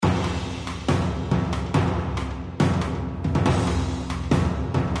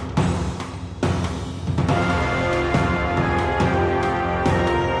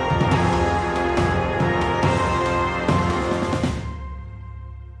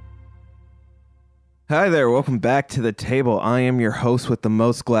Hi there, welcome back to the table. I am your host with the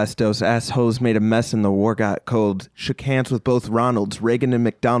most glass dose. Assholes made a mess and the war got cold. Shook hands with both Ronalds, Reagan and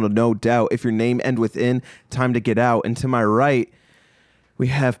McDonald, no doubt. If your name end with in, time to get out. And to my right, we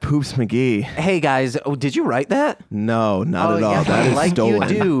have Poops McGee. Hey guys, did you write that? No, not at all. Yeah, That is like stolen.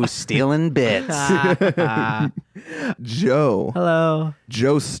 you do, stealing bits. Joe. Hello.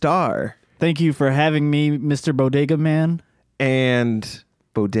 Joe Starr. Thank you for having me, Mr. Bodega Man. And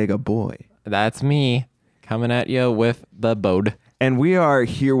Bodega Boy. That's me coming at you with the bod. And we are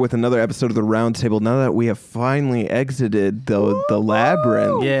here with another episode of the Roundtable now that we have finally exited the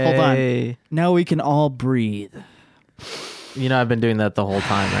labyrinth. Yay. Hold on. Now we can all breathe. You know, I've been doing that the whole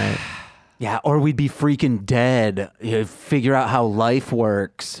time, right? Yeah, or we'd be freaking dead. You figure out how life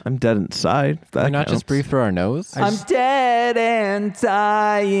works. I'm dead inside. Can we not just breathe through our nose? I'm dead and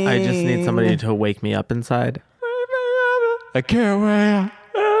dying. I just need somebody to wake me up inside. I can't wait.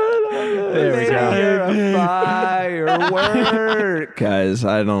 There we go. Firework. Guys,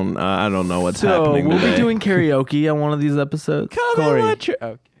 I don't know what's So happening we'll today. be doing karaoke on one of these episodes. Corey,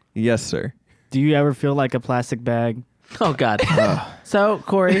 Yes, sir. Do you ever feel like a plastic bag? oh God. So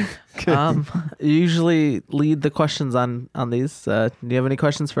Corey, you usually lead the questions on these. Do you have any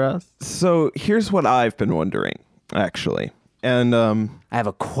questions for us? So here's what I've been wondering, actually. And I have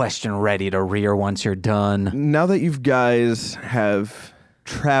a question ready to rear once you're done. now that you guys have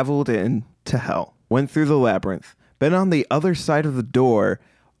traveled into hell, went through the labyrinth, been on the other side of the door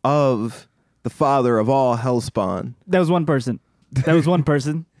of the father of all hellspawn, That was one person.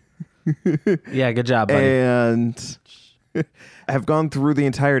 Yeah, good job, buddy. and have gone through the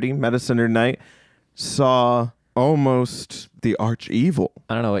entirety, Mediciner Knight, saw almost the arch evil.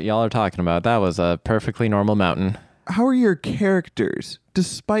 I don't know what y'all are talking about. That was a perfectly normal mountain. How are your characters,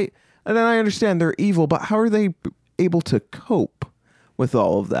 despite, and I understand they're evil, but how are they able to cope with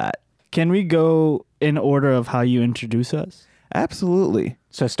all of that? Can we go in order of how you introduce us? Absolutely.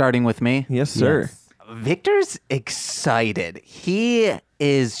 So starting with me. Yes, sir. Yes. Victor's excited. He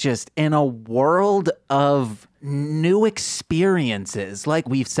is just in a world of new experiences. Like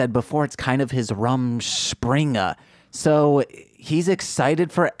we've said before, it's kind of his Rumspringa. So he's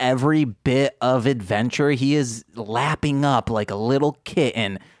excited for every bit of adventure. He is lapping up like a little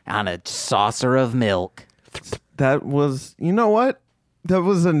kitten on a saucer of milk. That was, you know what? That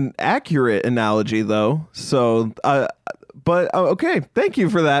was an accurate analogy, though. So, okay. Thank you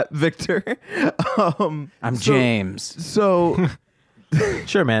for that, Victor. I'm James. So,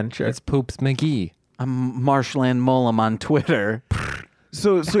 Sure, man. Sure. It's Poops McGee. I'm Marshland Mullum on Twitter.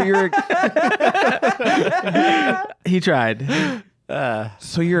 so you're, He tried.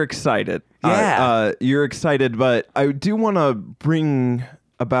 so you're excited. Yeah. You're excited, but I do want to bring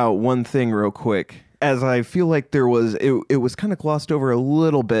about one thing real quick, as I feel like it was kind of glossed over a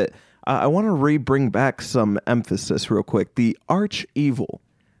little bit. I want to bring back some emphasis real quick. The arch evil.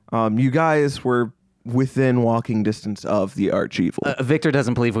 You guys were within walking distance of the arch evil. Victor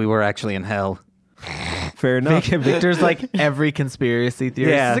doesn't believe we were actually in hell. Fair enough. Victor's like every conspiracy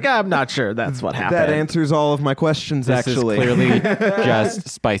theorist. Yeah. He's like, I'm not sure that's what happened. That answers all of my questions, This actually. is clearly just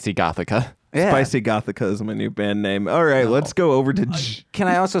spicy Gothica. Yeah. Spicy Gothica is my new band name. All right, let's go over to... Can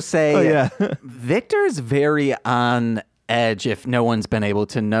I also say, Oh, yeah. Victor's very on edge, if no one's been able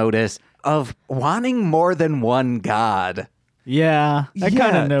to notice, of wanting more than one god. Yeah, I kind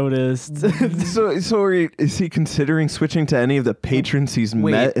Yeah. of noticed. Is he considering switching to any of the patrons he's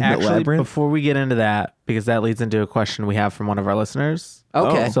Wait, met in actually, the labyrinth? before we get into that, because that leads into a question we have from one of our listeners.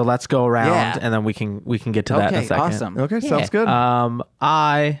 Okay. So let's go around, Yeah. and then we can get to that in a Okay, second. awesome. Okay, sounds good.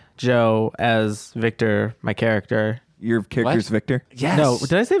 I, Joe, as Victor, my character. Your character's What? Victor? Yes. No,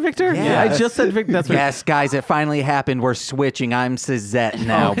 did I say Victor? Yes. I just said Victor. That's what Yes, guys, it finally happened. We're switching. I'm Suzette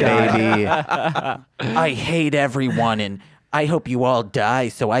now, baby. I hate everyone, and I hope you all die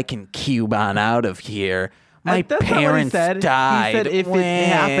so I can cube on out of here. My That's not what he parents said. died. He said if it when-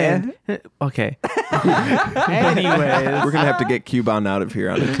 happened. Okay. Anyways. We're going to have to get Cubon out of here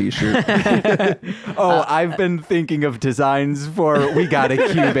on a t-shirt. Oh, I've been thinking of designs for We Gotta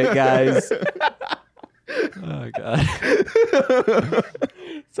Cube It, guys. Oh, God.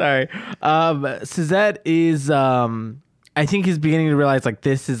 Sorry. Suzette is I think he's beginning to realize like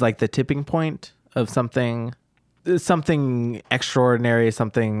this is like the tipping point of something extraordinary,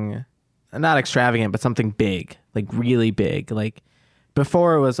 something not extravagant, but something big, like really big. Like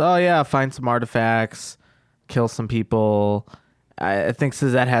before it was, oh yeah, find some artifacts, kill some people. I think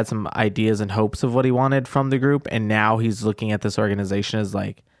Suzette had some ideas and hopes of what he wanted from the group, and now he's looking at this organization as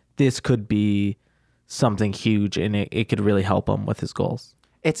like, this could be something huge, and it could really help him with his goals.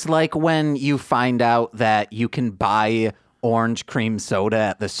 It's like when you find out that you can buy orange cream soda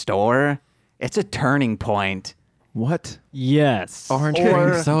at the store. It's a turning point. What? Yes. Orange Or-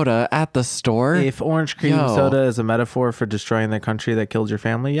 cream soda at the store. If orange cream Yo. soda is a metaphor for destroying the country that killed your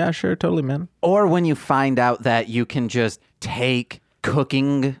family, yeah, sure, totally, man. Or when you find out that you can just take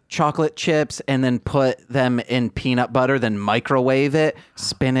cooking chocolate chips and then put them in peanut butter, then microwave it,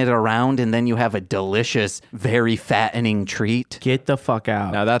 spin it around, and then you have a delicious, very fattening treat. Get the fuck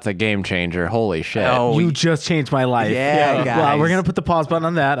out. Now that's a game changer. Holy shit. Oh, You just changed my life. Yeah, Well, guys. we're gonna put the pause button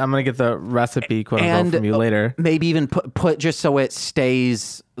on that. I'm gonna get the recipe quote unquote and from you later. maybe even put just so it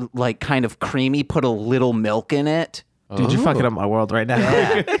stays like kind of creamy, put a little milk in it. Dude, you're fucking up my world right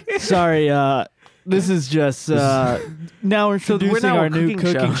now. Sorry, this is just now introducing now our a new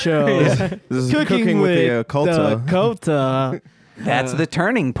cooking cooking show. This is cooking with the Oculta. Oculta. That's the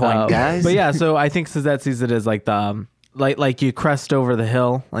turning point, guys. But yeah, so I think Suzette sees it as like the like you crest over the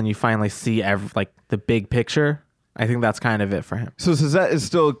hill and you finally see like the big picture. I think that's kind of it for him. So Suzette is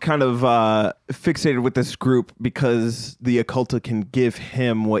still kind of fixated with this group because the Oculta can give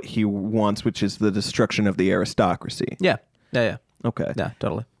him what he wants, which is the destruction of the aristocracy. Yeah. Okay. Yeah,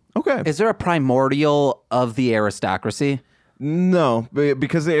 totally. Okay. Is there a primordial of the aristocracy? No,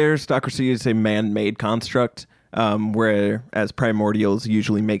 because the aristocracy is a man-made construct, whereas primordials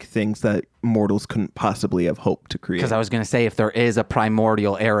usually make things that mortals couldn't possibly have hoped to create. Because I was going to say, if there is a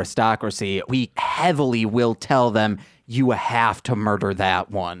primordial aristocracy, we heavily will tell them, you have to murder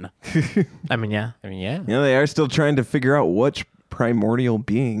that one. I mean, yeah. I mean, yeah. You know, they are still trying to figure out which primordial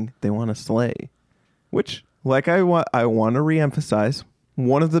being they want to slay. Which, like I want to reemphasize,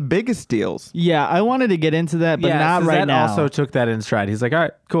 one of the biggest deals. Yeah, I wanted to get into that, but not right Suzette now. also took that in stride. He's like, all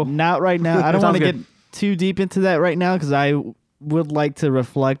right, cool. Not right now. I don't want Sounds to good. get too deep into that right now because I would like to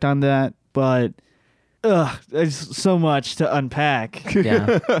reflect on that, but there's so much to unpack.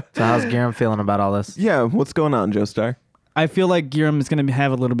 Yeah. So how's Garam feeling about all this? Yeah, what's going on, Joestar? I feel like Giram is going to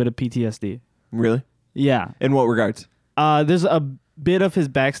have a little bit of PTSD. Really? Yeah. In what regards? There's a bit of his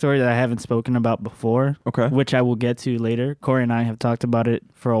backstory that I haven't spoken about before, Okay. which I will get to later. Corey and I have talked about it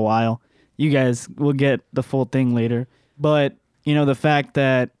for a while. You guys will get the full thing later. But, you know, the fact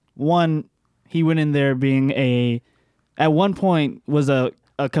that, one, he went in there being at one point was a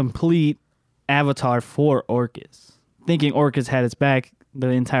complete avatar for Orcus, thinking Orcus had its back the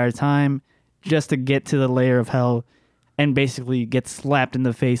entire time just to get to the layer of hell and basically get slapped in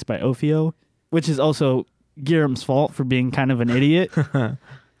the face by Ophio, which is also Giram's fault for being kind of an idiot.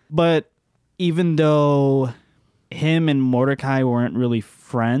 But even though him and Mordecai weren't really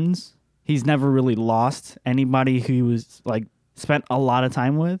friends, he's never really lost anybody who he was like spent a lot of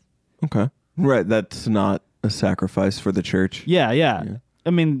time with. Okay. Right, that's not a sacrifice for the church. Yeah. I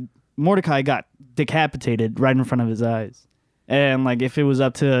mean, Mordecai got decapitated right in front of his eyes. And like if it was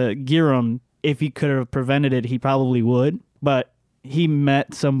up to Giram, if he could have prevented it, he probably would. But he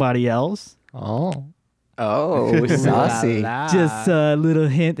met somebody else. Oh. Oh, saucy. Just a little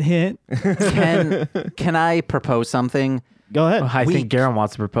hint. Can I propose something? Go ahead. I think Garam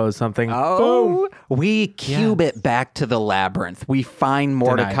wants to propose something. Oh, we cube it back to the labyrinth. We find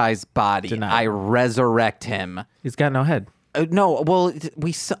Mordecai's body. Denied. I resurrect him. He's got no head. No, well,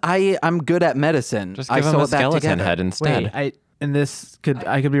 I'm good at medicine. Just I give him sew a it back skeleton together. head instead. Wait,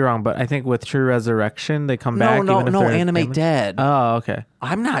 I could be wrong, but I think with True Resurrection they come back. No, even if no, they're animate damaged. dead. Oh, okay.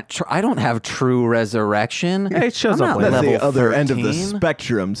 I'm not. I don't have true resurrection. Yeah, it shows I'm up not later. That's level the other end of the 13.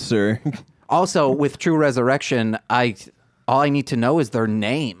 spectrum, sir. Also, with true resurrection, all I need to know is their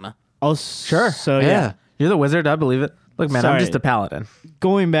name. Oh, Sure. So Yeah. You're the wizard. I believe it. Look, man, I'm Sorry. just a paladin.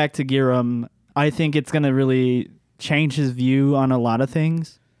 Going back to Giram, I think it's going to really change his view on a lot of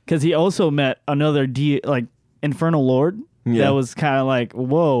things. Because he also met another Infernal Lord Yeah. that was kind of like,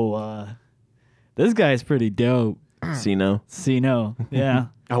 whoa, this guy's pretty dope. Sino. Sino. Yeah.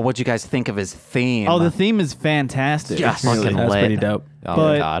 Oh, what'd you guys think of his theme? Oh, the theme is fantastic. Yeah, fucking That's lit. pretty dope. Oh,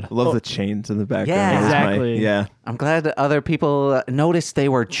 but- my God. I love the chains in the background. Yeah. That was Exactly. yeah. I'm glad that other people noticed they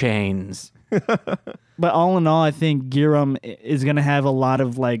were chains. But all in all, I think Giram is going to have a lot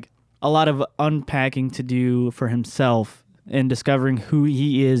of unpacking to do for himself in discovering who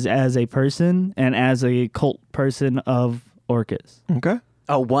he is as a person and as a cult person of Orcus. Okay.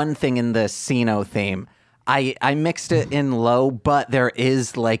 Oh, one thing in the Sino theme. I mixed it in low, but there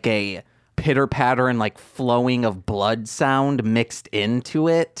is like a pitter patter and like flowing of blood sound mixed into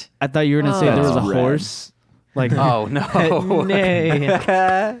it. I thought you were going to say there was a That's rad. horse. Like, Oh no.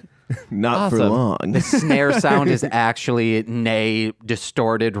 Not for Awesome. long. The snare sound is actually nay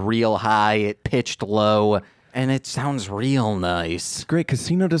distorted real high, pitched low, and it sounds real nice. Great.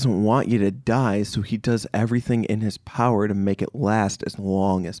 Casino doesn't want you to die, so he does everything in his power to make it last as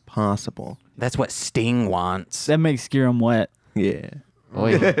long as possible. That's what Sting wants. that makes Giram wet. Yeah.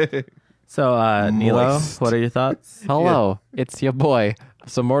 Oy. So, Nilo, Moist. what are your thoughts? Hello, it's your boy.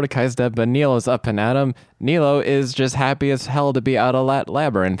 So Mordecai's dead, but Nilo's up and at him. Nilo is just happy as hell to be out of that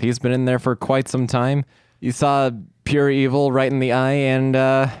labyrinth. He's been in there for quite some time. You saw pure evil right in the eye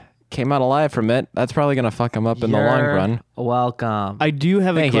and came out alive from it. That's probably going to fuck him up in the long You're run. Welcome. I do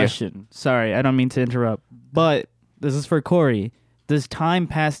have Thank a you. question. Sorry, I don't mean to interrupt, but this is for Corey. Does time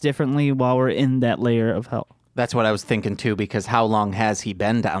pass differently while we're in that layer of hell? That's what I was thinking too, because how long has he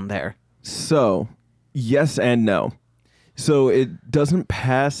been down there? So, yes and no. So it doesn't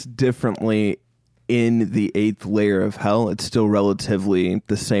pass differently in the 8th layer of hell. It's still relatively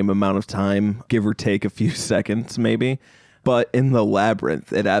the same amount of time, give or take a few seconds maybe. But in the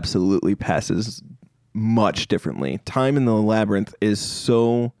labyrinth, it absolutely passes much differently. Time in the labyrinth is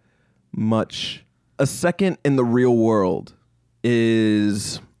so much. A second in the real world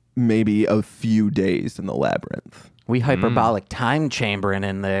is maybe a few days in the labyrinth. We hyperbolic time chambering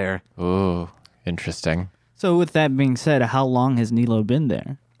in there. Ooh, interesting. So with that being said, how long has Nilo been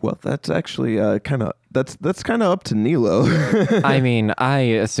there? Well, that's actually that's kind of up to Nilo. I mean, I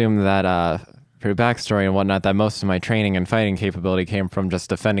assume that through backstory and whatnot, that most of my training and fighting capability came from just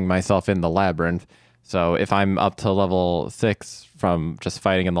defending myself in the labyrinth. So if I'm up to level 6 from just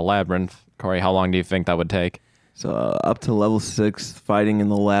fighting in the labyrinth, Corey, how long do you think that would take? So up to level 6, fighting in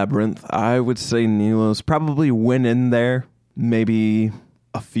the labyrinth, I would say Nilo's probably went in there maybe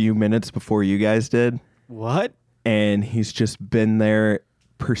a few minutes before you guys did. What? And he's just been there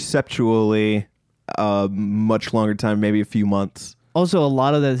perceptually a much longer time, maybe a few months. Also, a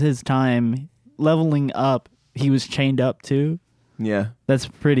lot of his time leveling up, he was chained up too. Yeah. That's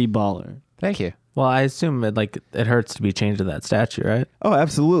pretty baller. Thank you. Well, I assume it hurts to be chained to that statue, right? Oh,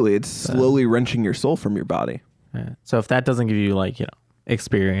 absolutely. It's slowly wrenching your soul from your body. Yeah. So if that doesn't give you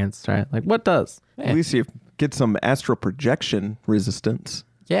experience, right? Like what does? At least you get some astral projection resistance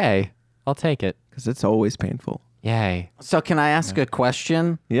Yay. I'll take it. because it's always painful. Yay. So can I ask a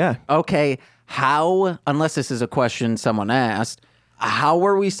question? Yeah. Okay, how, unless this is a question someone asked, how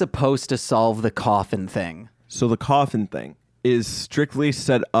were we supposed to solve the coffin thing? So the coffin thing is strictly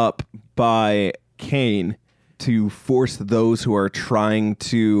set up by Cain to force those who are trying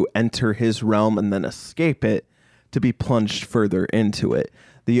to enter his realm and then escape it to be plunged further into it.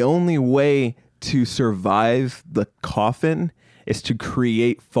 The only way to survive the coffin is to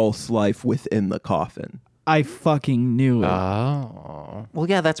create false life within the coffin. I fucking knew it. Oh. Well,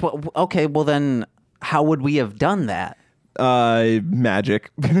 yeah, that's what. Okay, well then, how would we have done that? Magic,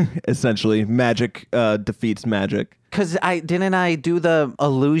 essentially. Magic defeats magic. Because didn't I do the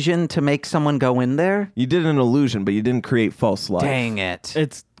illusion to make someone go in there? You did an illusion, but you didn't create false life. Dang it!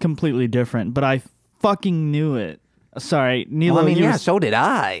 It's completely different, but I fucking knew it. Sorry, Nilo. Well, I mean, you yeah, were- so did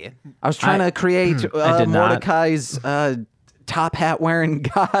I. I was trying to create I did not. Mordecai's top hat wearing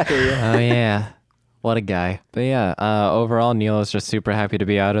guy. Oh, yeah. What a guy. But yeah, overall, Nilo's just super happy to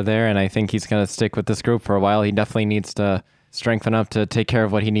be out of there, and I think he's going to stick with this group for a while. He definitely needs to strengthen up to take care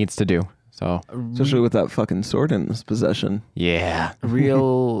of what he needs to do. So, Especially with that fucking sword in his possession. yeah.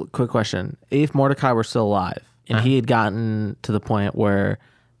 Real quick question. If Mordecai were still alive and he had gotten to the point where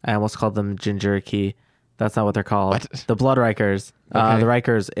I almost called them Jinjuriki. That's not what they're called. What? The Blood Rikers. Okay. The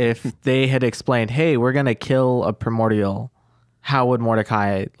Rikers, if they had explained, hey, we're going to kill a primordial, how would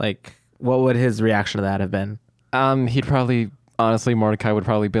Mordecai, what would his reaction to that have been? He'd probably, honestly, Mordecai would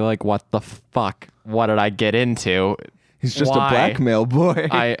probably be like, what the fuck? What did I get into? He's just Why? a blackmail boy.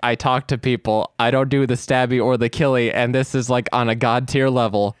 I talk to people. I don't do the stabby or the killy, and this is like on a god tier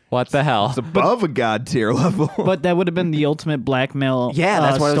level. What the hell? It's above a god tier level. But that would have been the ultimate blackmail. Yeah,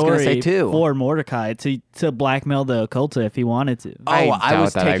 that's what I was gonna say, story too. For Mordecai to blackmail the occulta if he wanted to. I doubt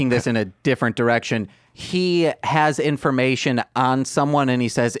was that taking this in a different direction. He has information on someone and he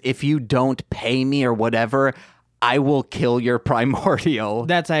says, if you don't pay me or whatever, I will kill your primordial.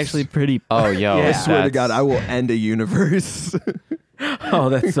 That's actually pretty. Oh, yo. Yeah. I swear to that's- God, I will end a universe. Oh,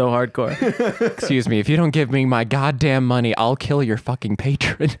 that's so hardcore. Excuse me, if you don't give me my goddamn money, I'll kill your fucking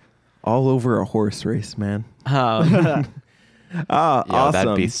patron. All over a horse race, man. Um, Yo, Awesome.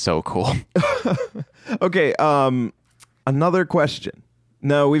 that'd be so cool. Okay, another question.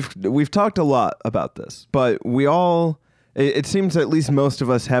 Now we've talked a lot about this, but we all it seems at least most of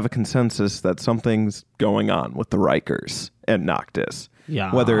us have a consensus that something's going on with the Rikers and Noctis.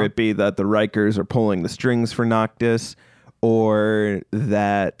 Yeah. Whether it be that the Rikers are pulling the strings for Noctis or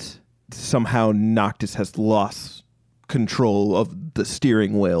that somehow Noctis has lost control of the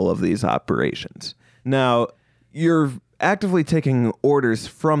steering wheel of these operations. Now, you're actively taking orders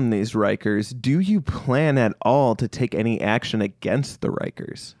from these Rikers. Do you plan at all to take any action against the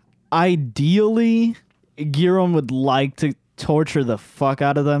Rikers? Ideally, Giron would like to torture the fuck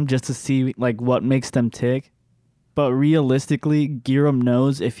out of them just to see like what makes them tick. But realistically, Giram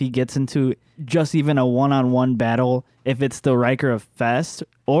knows if he gets into just even a one-on-one battle, if it's the Riker of Fest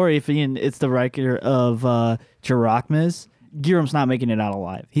or if it's the Riker of Jirakmis, Giram's not making it out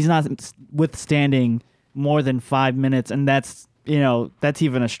alive. He's not withstanding more than 5 minutes, and that's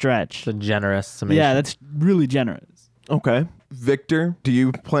even a stretch. It's a generous summation. Yeah, that's really generous. Okay. Victor, do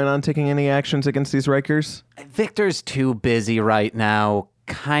you plan on taking any actions against these Rikers? Victor's too busy right now,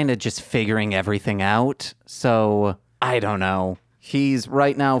 kind of just figuring everything out. So I don't know. He's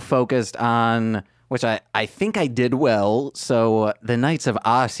right now focused on, which I think I did well. So the Knights of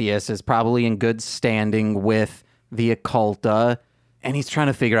Osseous is probably in good standing with the Occulta, and he's trying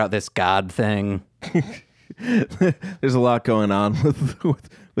to figure out this god thing. There's a lot going on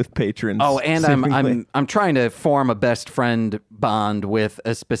with patrons. Oh, and seemingly. I'm trying to form a best friend bond with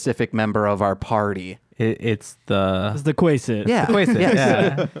a specific member of our party. It's the It's the Quasit. Yeah. Quasit. Yes.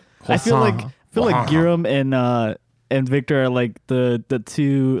 Yeah. I feel like Giram and Victor are like the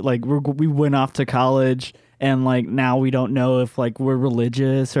two, like we went off to college and like now we don't know if like we're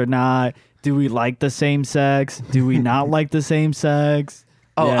religious or not. Do we like the same sex? Do we not like the same sex?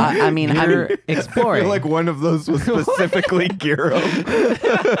 Oh, Yeah. I mean, You're I exploring. feel like one of those was specifically Giram.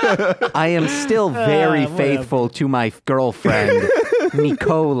 I am still very whatever. faithful to my girlfriend,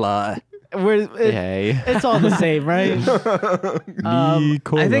 Nicola. Yay. It's all the same, right?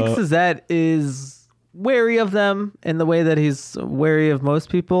 I think Suzette is wary of them in the way that he's wary of most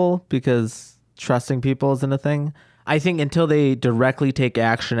people because trusting people isn't a thing. I think until they directly take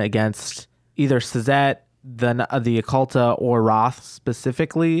action against either Suzette, the Occulta, or Roth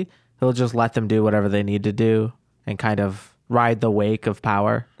specifically, he'll just let them do whatever they need to do and kind of ride the wake of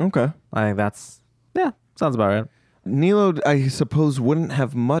power. Okay. I think sounds about right. Nilo, I suppose, wouldn't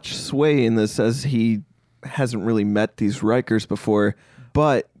have much sway in this as he hasn't really met these Rikers before.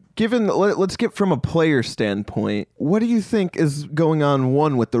 But let's get from a player standpoint, what do you think is going on,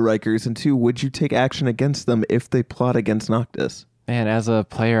 one, with the Rikers, and two, would you take action against them if they plot against Noctis? Man, as a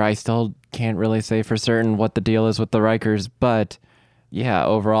player, I still can't really say for certain what the deal is with the Rikers, but yeah,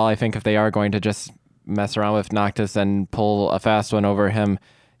 overall, I think if they are going to just mess around with Noctis and pull a fast one over him,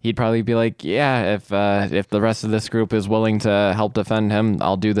 he'd probably be like, yeah, if the rest of this group is willing to help defend him,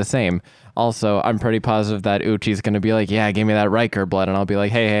 I'll do the same. Also, I'm pretty positive that Uchi's going to be like, yeah, give me that Riker blood, and I'll be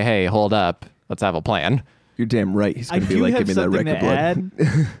like, hey, hold up. Let's have a plan. You're damn right. He's I going to be do like, have give me that something Riker to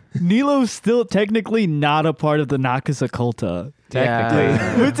blood. add. Nilo's still technically not a part of the Noctis Occulta,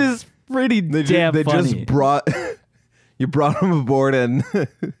 Technically. which is pretty damn They funny. just brought you brought him aboard, and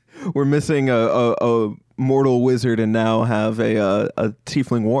we're missing a mortal wizard, and now have a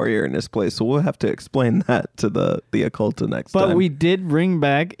tiefling warrior in this place. So we'll have to explain that to the Occulta next But time. we did bring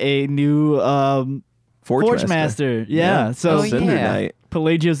back a new Forge Master. Yeah. So Oh, Cinder yeah. Knight.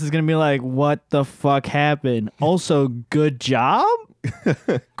 Pelagius is going to be like, what the fuck happened? Also, good job?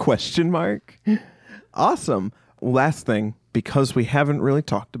 Question mark? Awesome. Last thing, because we haven't really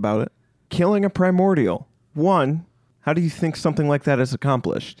talked about it, killing a primordial. One, how do you think something like that is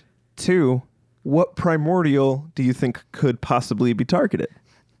accomplished? Two, what primordial do you think could possibly be targeted?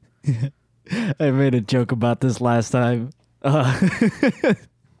 I made a joke about this last time.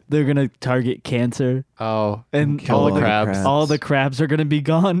 They're going to target cancer, Oh, and kill all the crabs. all the crabs are going to be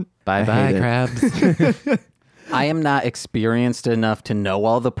gone. Bye-bye, hate it. crabs. I am not experienced enough to know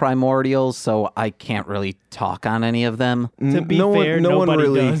all the primordials, so I can't really talk on any of them. To be fair, nobody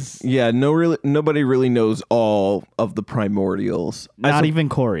does. Yeah, nobody really knows all of the primordials. Not even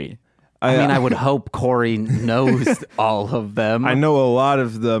Corey. I mean, I would hope Corey knows all of them. I know a lot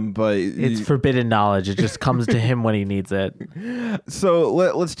of them, but It's forbidden knowledge. It just comes to him when he needs it. So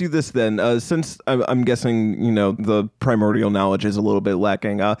let's do this then. Since I'm guessing, the primordial knowledge is a little bit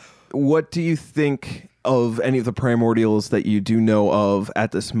lacking. What do you think of any of the primordials that you do know of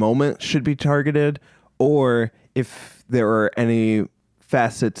at this moment should be targeted? Or if there are any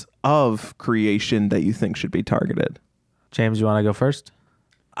facets of creation that you think should be targeted? James, you want to go first?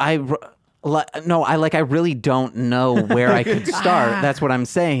 I really don't know where I could start. That's what I'm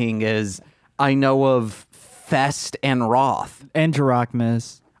saying is I know of Fest and Roth. And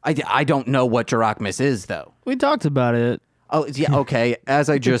Jirakmis. I don't know what Jirakmis is, though. We talked about it. Oh, yeah, okay. As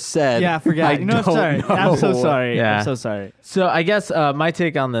I just said, Yeah, I forgot. I'm don't sorry. I'm so know. sorry. Yeah. I'm so sorry. So I guess my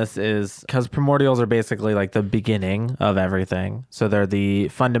take on this is because primordials are basically like the beginning of everything. So they're the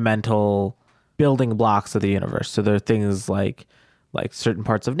fundamental building blocks of the universe. So they're things like certain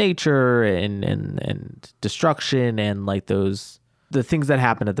parts of nature and destruction and like the things that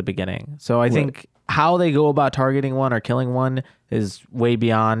happen at the beginning. So I think how they go about targeting one or killing one is way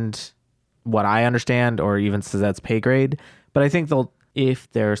beyond what I understand or even Suzette's pay grade. But I think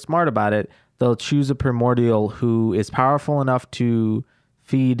if they're smart about it, they'll choose a primordial who is powerful enough to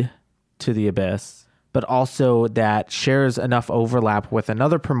feed to the abyss, but also that shares enough overlap with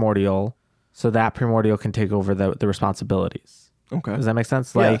another primordial so that primordial can take over the responsibilities. Okay. Does that make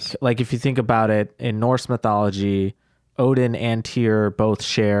sense? Yes. Like if you think about it, in Norse mythology, Odin and Tyr both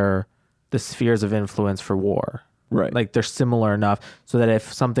share the spheres of influence for war. Right. Like they're similar enough so that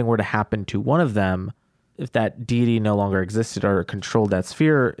if something were to happen to one of them, if that deity no longer existed or controlled that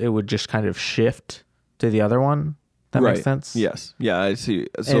sphere, it would just kind of shift to the other one. That right. makes sense? Yes. Yeah, I see.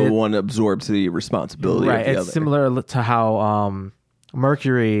 So one absorbs the responsibility Right. of the It's other. similar to how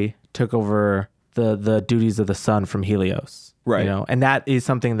Mercury took over the duties of the sun from Helios. Right. You know, and that is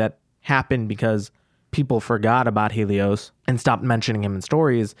something that happened because people forgot about Helios and stopped mentioning him in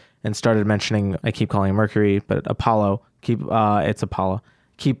stories and started mentioning, I keep calling him Mercury, but Apollo. It's Apollo.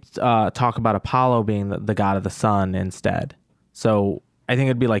 Talk about Apollo being the god of the sun instead. So I think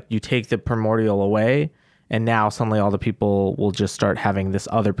it'd be like you take the primordial away, and now suddenly all the people will just start having this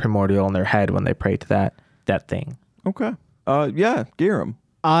other primordial in their head when they pray to that thing. Okay. Yeah, Giram.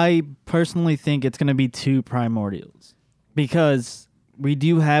 I personally think it's going to be 2 primordials because we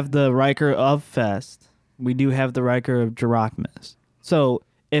do have the Riker of Fest. We do have the Riker of Drachmis. So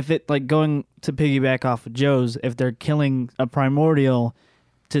if it, like, going to piggyback off of Joe's, if they're killing a primordial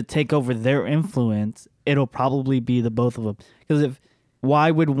to take over their influence, it'll probably be the both of them. Because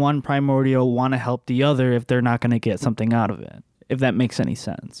why would one primordial want to help the other if they're not going to get something out of it? If that makes any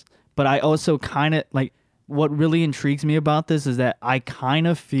sense. But I also kind of, like, what really intrigues me about this is that I kind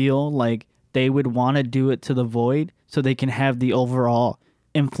of feel like they would want to do it to the Void so they can have the overall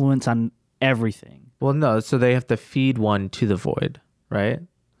influence on everything. Well, no, so they have to feed one to the void, right?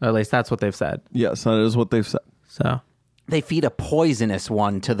 Or at least that's what they've said. Yes, that is what they've said. So They feed a poisonous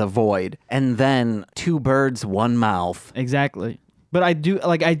one to the Void, and then 2 birds, 1 mouth. Exactly. But I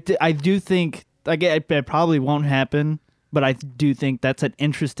do think, like, it probably won't happen, but I do think that's an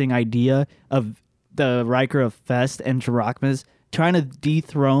interesting idea of the Riker of Fest and Drachmis trying to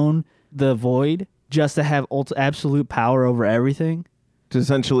dethrone the Void just to have absolute power over everything. To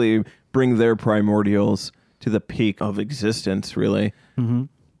essentially bring their primordials to the peak of existence, really. Mm-hmm.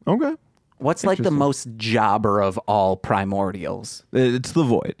 Okay. What's like the most jobber of all primordials? It's the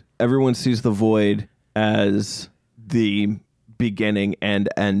Void. Everyone sees the Void as the beginning and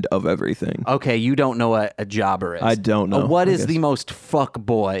end of everything. Okay, you don't know what a jobber is. I don't know, What I is guess. the most fuck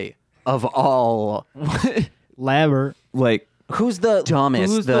boy of all? Labber. Like, Who's the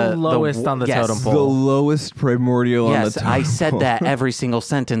dumbest? Who's the lowest on the yes. totem pole? the lowest primordial on the Yes, totem I said pole. that every single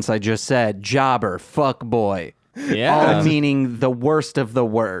sentence I just said. Jobber, fuck boy. Yeah. All meaning the worst of the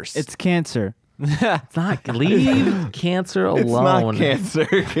worst. It's Cancer. It's not leave cancer alone. It's not cancer.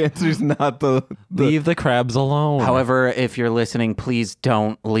 Cancer's not the Leave the crabs alone. However, if you're listening, please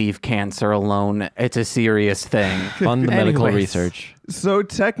don't leave cancer alone. It's a serious thing. Fund the medical Anyways. research. So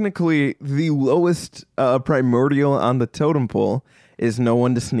technically, the lowest primordial on the totem pole is no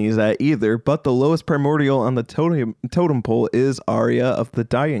one to sneeze at either, but the lowest primordial on the totem pole is Arya of the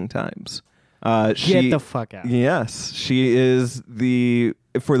Dying Times. Get the fuck out. Yes, she is the...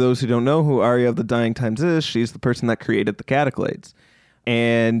 For those who don't know who Arya of the Dying Times is, she's the person that created the Cataclades.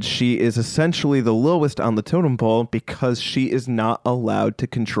 And she is essentially the lowest on the totem pole because she is not allowed to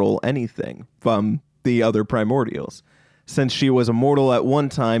control anything from the other primordials. Since she was immortal at one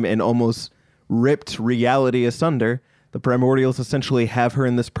time and almost ripped reality asunder, the primordials essentially have her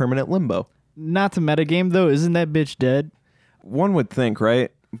in this permanent limbo. Not to metagame, though. Isn't that bitch dead? One would think, right?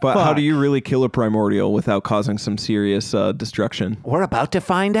 But how Fuck. do you really kill a primordial without causing some serious destruction? We're about to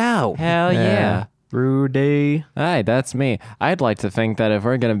find out. Hell yeah. Rudy. Hi, that's me. I'd like to think that if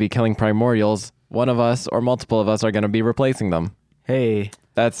we're going to be killing primordials, one of us or multiple of us are going to be replacing them. Hey,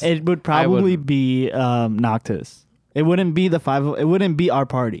 That's It would probably be Noctis. It wouldn't be It wouldn't be our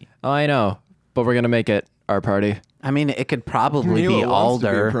party. Oh, I know, but we're going to make it our party. I mean, it could probably be Mila wants to be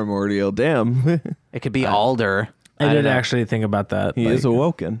a Alder. primordial. Damn. It could be Alder. I did know. actually think about that. He is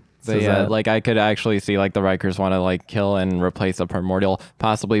awoken. But Says yeah, that- like I could actually see like the Rikers want to like kill and replace a primordial,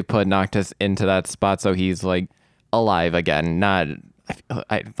 possibly put Noctis into that spot so he's like alive again. Not,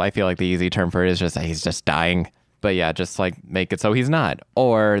 I feel like the easy term for it is just that he's just dying. But yeah, just like make it so he's not.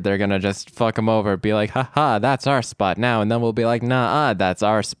 Or they're gonna just fuck him over, be like, haha, that's our spot now. And then we'll be like, nah, that's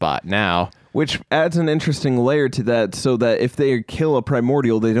our spot now. Which adds an interesting layer to that, so that if they kill a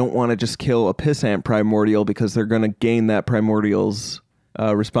primordial, they don't want to just kill a pissant primordial because they're going to gain that primordial's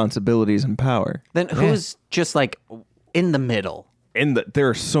responsibilities and power. Then who's just like in the middle? There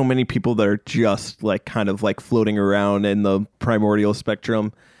are so many people that are just like kind of like floating around in the primordial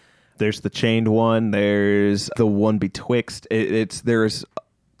spectrum. There's the chained one. There's the one betwixt. There's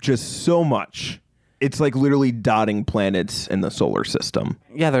just so much. It's like literally dotting planets in the solar system.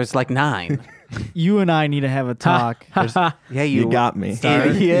 Yeah, there's like 9. You and I need to have a talk. Yeah, You got me.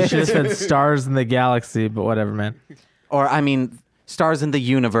 You should have said stars in the galaxy, but whatever, man. Or, I mean, stars in the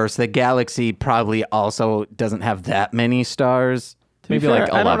universe. The galaxy probably also doesn't have that many stars. Maybe Fair, like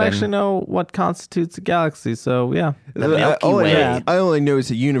 11. I don't actually know what constitutes a galaxy, so yeah. The Milky Way. I only know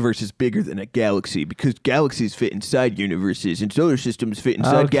is a universe is bigger than a galaxy because galaxies fit inside universes and solar systems fit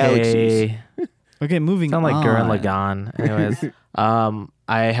inside galaxies. Okay, moving Sound like on. Gurren Lagann. Anyways,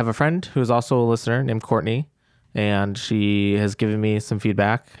 I have a friend who's also a listener named Courtney, and she has given me some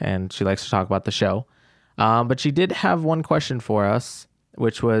feedback, and she likes to talk about the show. But she did have one question for us,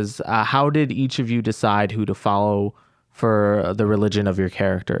 which was, how did each of you decide who to follow for the religion of your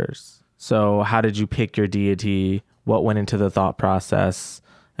characters? So how did you pick your deity? What went into the thought process?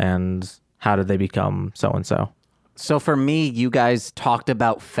 And how did they become so-and-so? So for me, you guys talked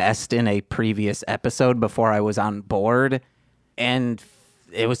about Fest in a previous episode before I was on board, and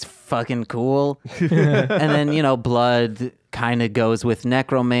it was fucking cool. And then, you know, blood kind of goes with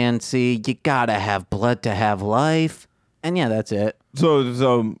necromancy. You gotta have blood to have life. And yeah, that's it. So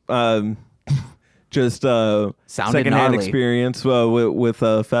just Sounded secondhand gnarly. experience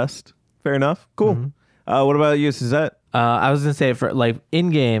with Fest. Fair enough. Cool. What about you, Suzette? I was going to say, for like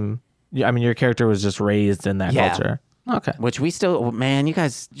in-game, I mean, your character was just raised in that Yeah. culture. Okay. Which we still, man, you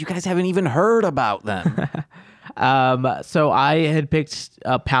guys haven't even heard about them. So I had picked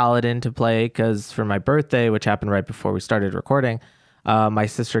a paladin to play because for my birthday, which happened right before we started recording, my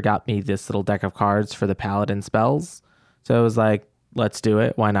sister got me this little deck of cards for the paladin spells. So I was like, let's do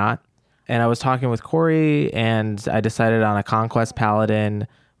it. Why not? And I was talking with Corey, and I decided on a conquest paladin,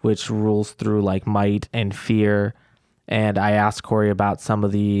 which rules through like might and fear. And I asked Corey about some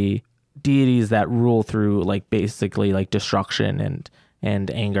of the deities that rule through like basically like destruction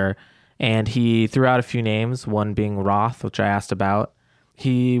and anger. And he threw out a few names, one being Roth, which I asked about.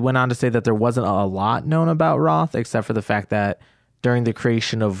 He went on to say that there wasn't a lot known about Roth, except for the fact that during the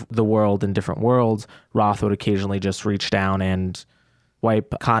creation of the world in different worlds, Roth would occasionally just reach down and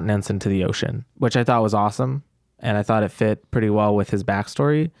wipe continents into the ocean, which I thought was awesome. And I thought it fit pretty well with his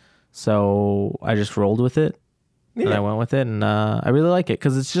backstory. So I just rolled with it. And I went with it, and I really like it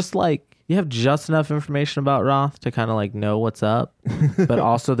because it's just like you have just enough information about Roth to kind of like know what's up, but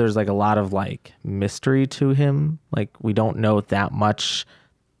also there's like a lot of like mystery to him. Like we don't know that much.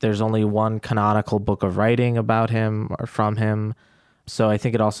 There's only one canonical book of writing about him or from him. So I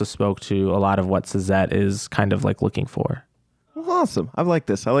think it also spoke to a lot of what Suzette is kind of like looking for. Well, awesome. I like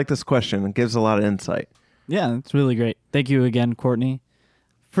this. I like this question. It gives a lot of insight. Yeah, it's really great. Thank you again, Courtney.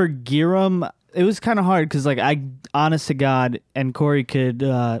 For Giram, it was kind of hard because, like, honest to God, and Corey could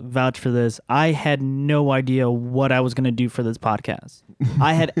vouch for this, I had no idea what I was going to do for this podcast.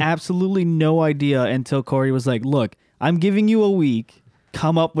 I had absolutely no idea until Corey was like, look, I'm giving you a week.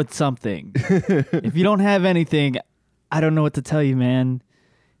 Come up with something. If you don't have anything, I don't know what to tell you, man.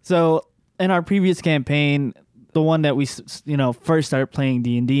 So in our previous campaign, the one that we, first started playing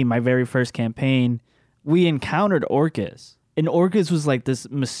D&D, my very first campaign, we encountered Orcus. And Orcus was like this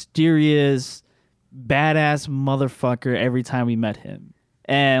mysterious, badass motherfucker every time we met him.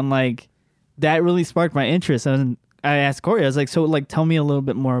 And like that really sparked my interest. And I asked Corey, I was like, so like tell me a little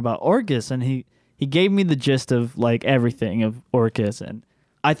bit more about Orcus. And he gave me the gist of like everything of Orcus. And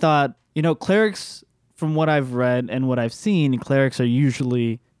I thought, clerics, from what I've read and what I've seen, clerics are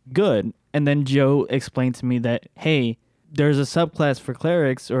usually good. And then Joe explained to me that, hey, there's a subclass for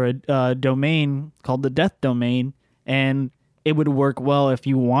clerics or a domain called the Death Domain, and it would work well if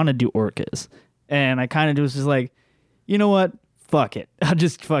you want to do Orcus. And I kind of was just like, you know what? Fuck it. I'll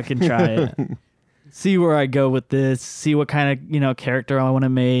just fucking try it. See where I go with this. See what kind of, character I want to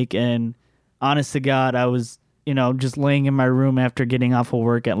make. And honest to God, I was, just laying in my room after getting off of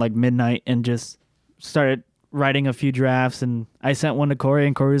work at like midnight and just started writing a few drafts. And I sent one to Corey,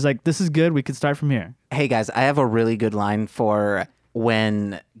 and Corey was like, this is good. We could start from here. Hey, guys, I have a really good line for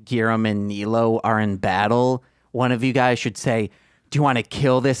when Giram and Nilo are in battle. One of you guys should say, do you want to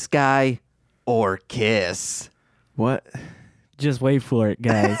kill this guy or kiss? What? Just wait for it,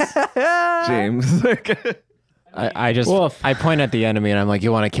 guys. James. I point at the enemy and I'm like,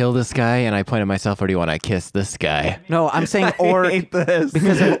 you want to kill this guy? And I point at myself, or do you want to kiss this guy? No, I'm saying hate this.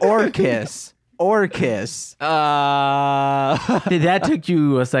 because of Orcus. Orcus. That took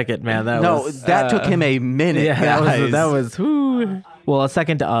you a second, man. That took him a minute. Yeah, guys. that was whew. Well, a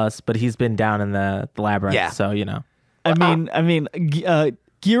second to us, but he's been down in the labyrinth, Yeah. so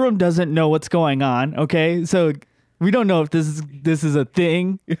Giram doesn't know what's going on, okay? So We don't know if this is a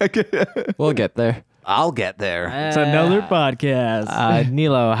thing. We'll get there. I'll get there. It's another podcast.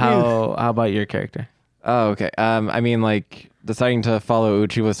 Nilo, how about your character? Oh, okay. I mean, like, deciding to follow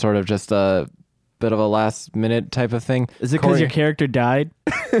Uchi was sort of just a bit of a last minute type of thing. Is it because your character died?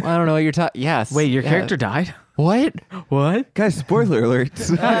 I don't know what you're talking. Yes. Wait, your Yeah. character died? What? What? Guys, spoiler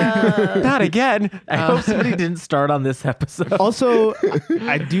alerts. Not again. I hope somebody didn't start on this episode. Also,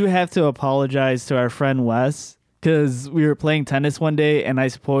 I do have to apologize to our friend Wes because we were playing tennis one day and I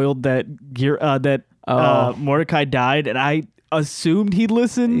spoiled that Mordecai died and I assumed he'd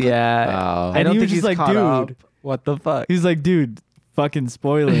listened. Yeah. Oh. I And don't he think was just he's like, caught dude. up. What the fuck? He's like, dude, fucking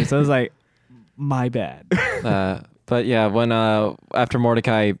spoilers. I was like, my bad. But yeah, when after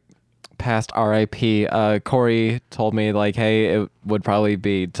Mordecai passed RIP, Corey told me like, hey, it would probably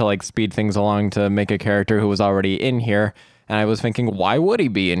be to like speed things along to make a character who was already in here. And I was thinking, why would he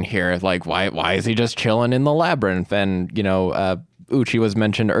be in here? Like, why is he just chilling in the labyrinth? And you know, Uchi was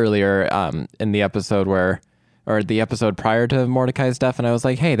mentioned earlier in the episode or the episode prior to Mordecai's death, and I was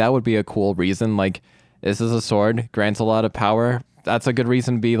like, hey, that would be a cool reason. Like, this is a sword, grants a lot of power. That's a good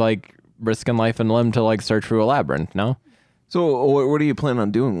reason to be like risking life and limb to like search through a labyrinth, no? So what do you plan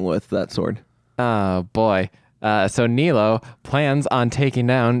on doing with that sword? Oh boy. So Nilo plans on taking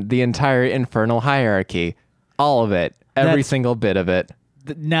down the entire infernal hierarchy. All of it. Every That's- single bit of it.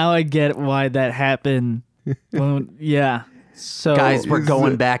 Now I get why that happened. Well, yeah. So Guys, we're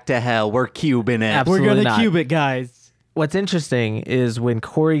going back to hell. We're cubing it. Absolutely We're going to not. cube it, guys. what's interesting is when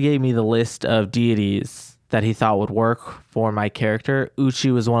Corey gave me the list of deities that he thought would work for my character,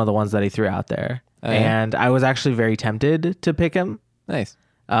 Uchi was one of the ones that he threw out there. Oh, yeah? And I was actually very tempted to pick him. Nice.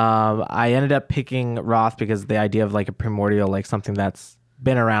 I ended up picking Roth because the idea of like a primordial, like something that's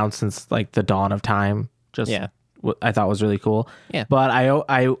been around since like the dawn of time, just Yeah. I thought was really cool. Yeah. But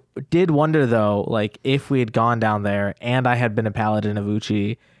I did wonder though, like if we had gone down there and I had been a paladin of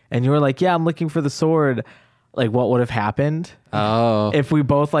Uchi and you were like, yeah, I'm looking for the sword, like what would have happened Oh. if we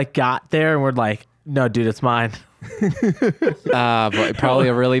both like got there and we're like, no, dude, it's mine. But probably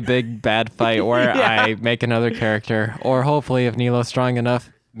a really big bad fight where I make another character, or hopefully if Nilo's strong enough,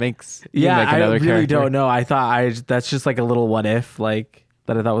 you Yeah, make I another really character. don't know. I thought that's just like a little what if, like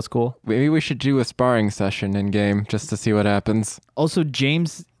that I thought was cool. Maybe we should do a sparring session in game just to see what happens. Also,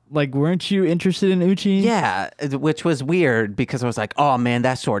 James, like, weren't you interested in Uchi? Yeah, which was weird because I was like, oh man,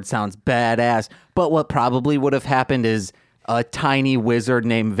 that sword sounds badass. But what probably would have happened is a tiny wizard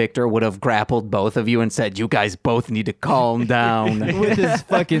named Victor would have grappled both of you and said, you guys both need to calm down. With his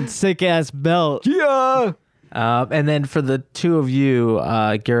fucking sick ass belt. Yeah. And then for the two of you,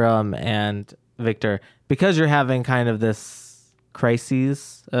 Giram and Victor, because you're having kind of this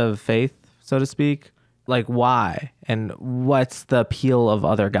crises of faith, so to speak, like why? And what's the appeal of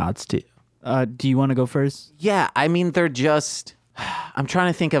other gods to you? Do you want to go first? Yeah, I mean, they're just. I'm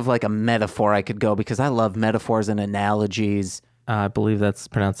trying to think of like a metaphor I could go because I love metaphors and analogies. I believe that's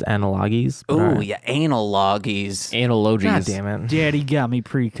pronounced analogies. but Ooh, alright. yeah, analogies. Analogies. God damn it. Daddy got me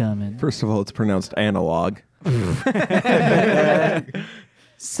pre-coming. First of all, it's pronounced analog.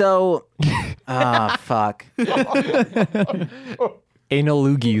 So, fuck.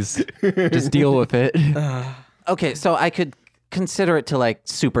 Analoogies. Just deal with it. Okay, so I could consider it to like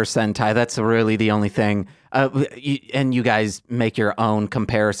Super Sentai. That's really the only thing. And you guys make your own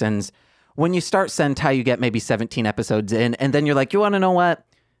comparisons. When you start Sentai, you get maybe 17 episodes in, and then you're like, you want to know what?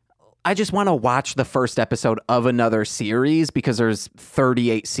 I just want to watch the first episode of another series because there's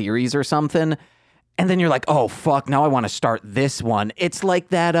 38 series or something. And then you're like, oh fuck, now I want to start this one. It's like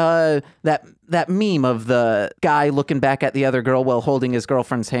that that meme of the guy looking back at the other girl while holding his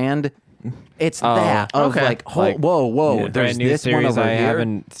girlfriend's hand. It's that of okay. like, whoa, Yeah, there's brand new this one series over I here.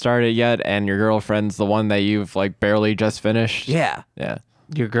 haven't started yet, and your girlfriend's the one that you've like barely just finished. Yeah, Yeah.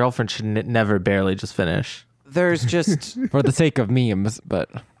 Your girlfriend should never barely just finish. there's just, For the sake of memes, but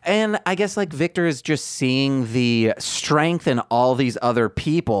and I guess like Victor is just seeing the strength in all these other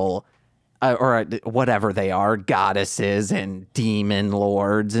people. Or whatever they are, goddesses and demon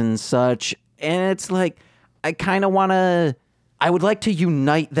lords and such. And it's like, I kind of want to, I would like to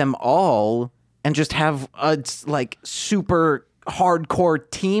unite them all and just have a like super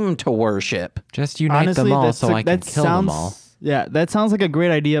hardcore team to worship. just unite them all so I can kill them all. Yeah, that sounds like a great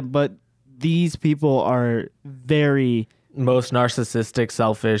idea, but these people are very... Most narcissistic,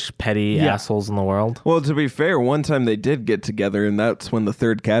 selfish, petty Yeah. assholes in the world. Well, to be fair, one time they did get together, and that's when the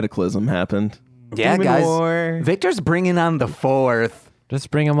third cataclysm happened. Yeah, Demon guys. War. Victor's bringing on the fourth. Just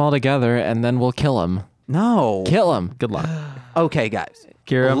bring them all together, and then we'll kill them. No. Kill them. Good luck. Okay, guys.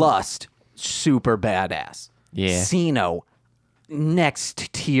 Kira? Lust, super badass. Yeah. Sino,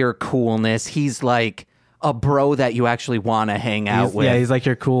 next tier coolness. He's like a bro that you actually want to hang out with. Yeah, he's like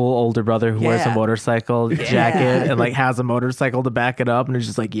your cool older brother who wears a Yeah. motorcycle jacket and like has a motorcycle to back it up, and he's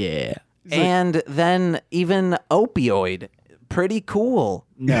just like, yeah. And then even Opioid, pretty cool.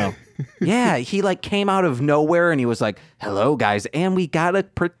 No. Yeah, he like came out of nowhere and he was like, "Hello guys," and we got a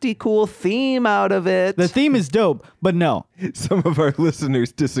pretty cool theme out of it. The theme is dope, but no. Some of our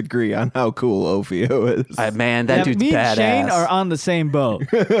listeners disagree on how cool Ophio is. Man, that Yeah, dude's me badass. and Shane are on the same boat.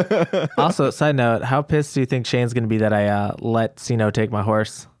 Also, side note, how pissed do you think Shane's gonna be that I let Sino take my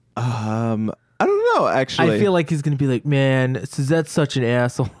horse? I don't know, actually. I feel like he's gonna be like, man, Suzette's such an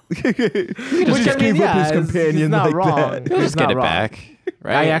asshole. He just gave up his companion not like wrong. that. He'll just not get it wrong. back.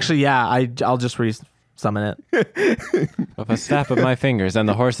 Right? I actually, I'll just summon it. With a snap of my fingers, and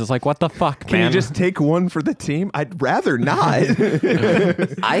the horse is like, "What the fuck, Can man?" you just take one for the team? I'd rather not.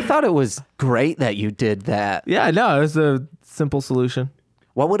 I thought it was great that you did that. Yeah, no, it was a simple solution.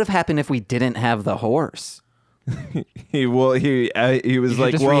 What would have happened if we didn't have the horse? he was You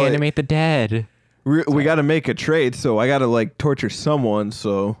like, just well, reanimate the dead. we got to make a trade, so I got to like torture someone.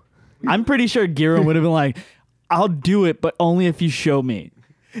 So I'm pretty sure Giro would have been like, I'll do it, but only if you show me.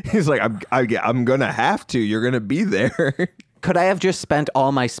 he's like, I'm gonna have to. You're gonna be there. Could I have just spent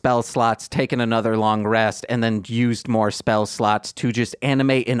all my spell slots, taken another long rest, and then used more spell slots to just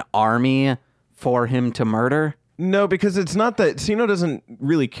animate an army for him to murder? No, because it's not that Sino doesn't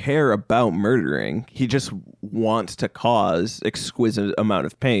really care about murdering. He just wants to cause exquisite amount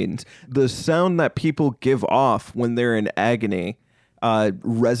of pains. The sound that people give off when they're in agony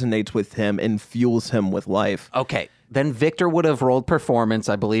resonates with him and fuels him with life. Okay, then Victor would have rolled performance.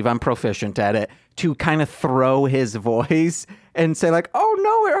 I believe I'm proficient at it, to kind of throw his voice and say like, "Oh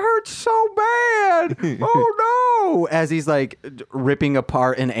no, it hurts so bad. Oh no," as he's like ripping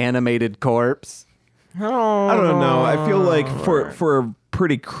apart an animated corpse. I don't know. I feel like for a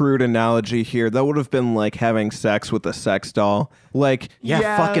pretty crude analogy here, that would have been like having sex with a sex doll. Like,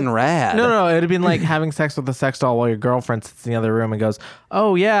 Yeah, fucking rad. No, it'd have been like having sex with a sex doll while your girlfriend sits in the other room and goes,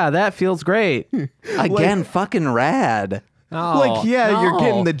 "Oh yeah, that feels great." Again, fucking rad. like, yeah, you're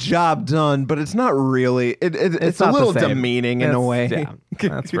getting the job done, but it's not really. It's a not the little same. demeaning in a It's- way. Yeah,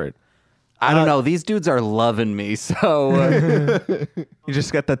 that's right. I don't know. These dudes are loving me, so You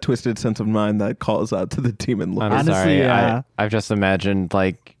just got that twisted sense of mind that calls out to the demon lord. I'm Honestly, sorry. yeah. I've just imagined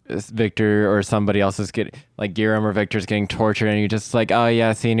like Victor or somebody else is getting like Giram or Victor's getting tortured, and you're just like, "Oh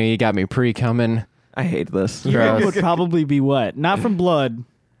yeah, Sino, you got me pre-coming." I hate this. It would probably be what? Not from blood,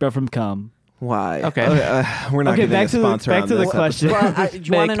 but from cum. Why? Okay. We're not Okay, getting a sponsor back on to the this question. well,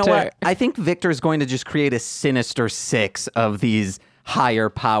 you want to know what? Victor. I think Victor's going to just create a sinister six of these higher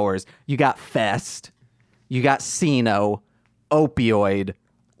powers. You got Fest, you got Sino, Opioid,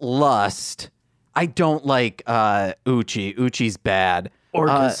 Lust. I don't like Uchi. Uchi's bad.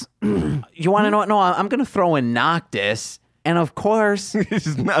 Orcus. You want to know what? No, I'm going to throw in Noctis. And of course,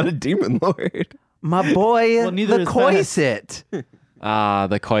 He's not a demon lord. my boy, Well, neither the is Koisit.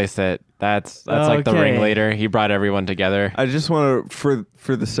 The Koisit. That's like the Okay. ringleader. He brought everyone together. I just want to,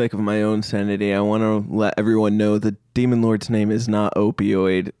 for the sake of my own sanity, I want to let everyone know the demon lord's name is not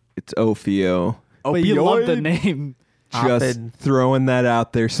Opioid. It's Ophio. But you love the Opioid? name. Just Ophid. throwing that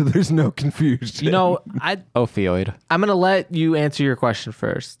out there so there's no confusion. You know, Ophioid. I'm gonna let you answer your question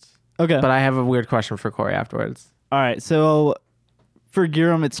first, Okay. but I have a weird question for Corey afterwards. All right. So for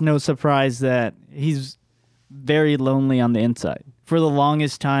Giram, it's no surprise that he's very lonely on the inside. For the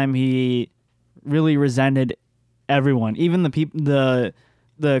longest time, he really resented everyone, even the people,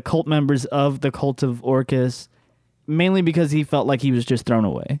 the cult members of the cult of Orcus, mainly because he felt like he was just thrown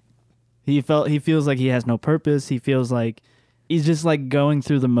away. He feels like he has no purpose. He feels like he's just like going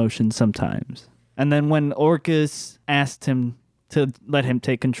through the motions sometimes. And then when Orcus asked him to let him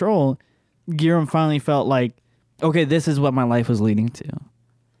take control, Giram finally felt like, okay, this is what my life was leading to.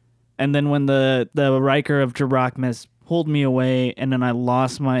 And then when the Riker of Drachmis pulled me away and then I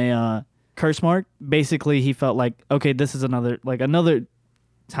lost my curse mark, basically he felt like, okay, this is another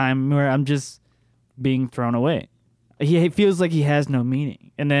time where I'm just being thrown away. He feels like he has no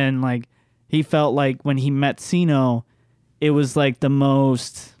meaning. And then like he felt like when he met Sino, it was like the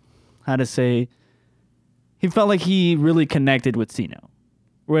most, he felt like he really connected with Sino.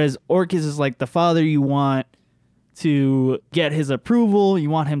 Whereas Orcus is like the father you want to get his approval, you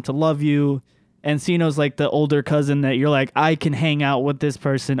want him to love you, and Sino's like the older cousin that you're like, I can hang out with this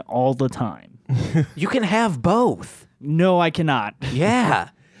person all the time. You can have both. No, I cannot. Yeah.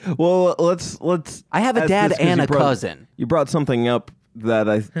 Well, let's. I have a ask dad this 'cause and you a brought- cousin. You brought something up that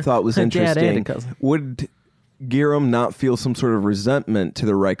I thought was Dad and a interesting. cousin. Would Giram not feel some sort of resentment to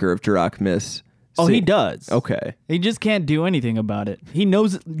the Riker of Drachmis Oh, See- he does. Okay. He just can't do anything about it. He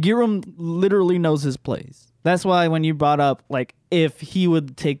knows Giram literally knows his place. That's why when you brought up like if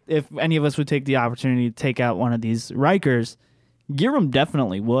any of us would take the opportunity to take out one of these Rikers, Giram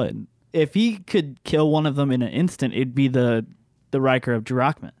definitely would. If he could kill one of them in an instant, it'd be the Riker of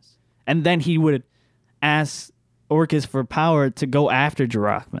Drachmas. And then he would ask Orcus for power to go after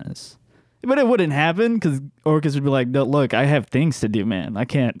Drachmas. But it wouldn't happen because Orcus would be like, no, look, I have things to do, man. I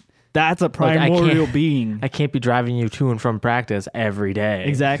can't. That's a primordial being. I can't be driving you to and from practice every day.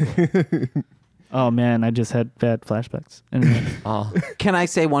 Exactly. Oh, man, I just had bad flashbacks. Anyway. Oh, Can I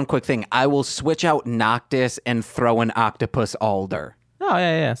say one quick thing? I will switch out Noctis and throw an Octopus Alder. Oh,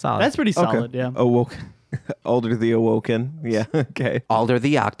 yeah, solid. That's pretty solid, yeah. Awoken. Alder the Awoken. Yeah. Okay. Alder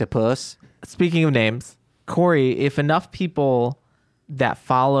the Octopus. Speaking of names, Corey, if enough people that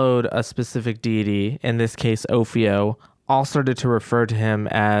followed a specific deity, in this case Ophio, all started to refer to him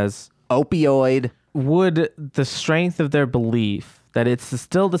as, Opioid. would the strength of their belief that it's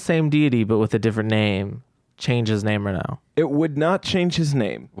still the same deity but with a different name change his name or no? It would not change his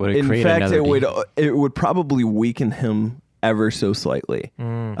name. Would it In create fact, another it would probably weaken him ever so slightly,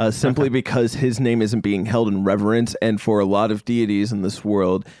 simply because his name isn't being held in reverence. And for a lot of deities in this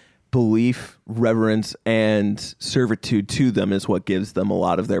world, belief, reverence, and servitude to them is what gives them a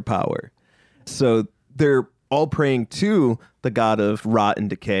lot of their power. So they're all praying to the god of rot and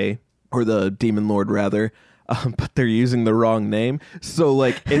decay, or the demon lord rather, but they're using the wrong name. So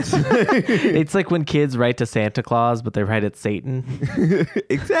like it's It's like when kids write to Santa Claus, but they write it Satan.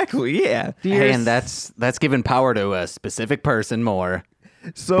 exactly, yeah. Hey, and that's giving power to a specific person more.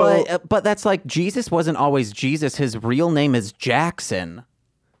 So But that's like Jesus wasn't always Jesus. His real name is Jackson.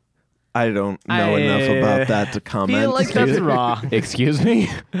 I don't know enough about that to comment. feel like that's wrong. excuse me.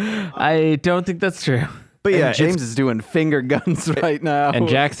 I don't think that's true. But yeah, And James is doing finger guns right now. And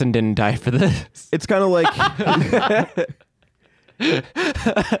Jackson didn't die for this. it's kind of like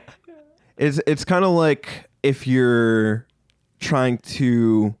it's kind of like if you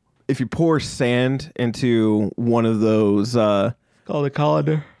pour sand into one of those Called a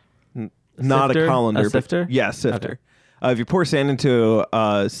colander. not sifter? a colander A but- sifter? yeah, sifter. If you pour sand into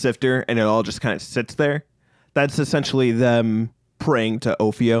a sifter and it all just kind of sits there, that's essentially them praying to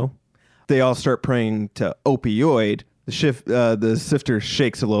Ophio. They all start praying to opioid. The sifter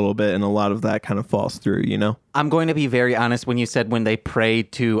shakes a little bit, and a lot of that kind of falls through. You know. I'm going to be very honest. When you said when they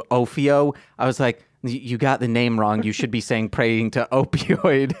prayed to Ophio, I was like, you got the name wrong. You should be saying praying to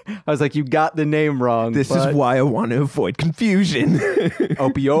opioid. I was like, you got the name wrong. This is why I want to avoid confusion.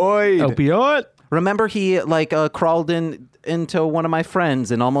 opioid. Opioid. Remember he crawled into one of my friends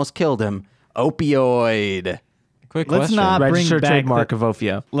and almost killed him. Opioid. Quick Let's question. not bring Registered back trademark the- of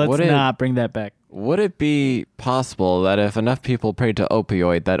Ophio. Let's Would it- not bring that back. Would it be possible that if enough people prayed to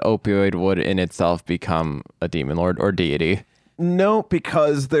opioid, that opioid would in itself become a demon lord or deity? No,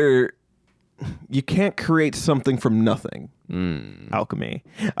 because you can't create something from nothing. Alchemy.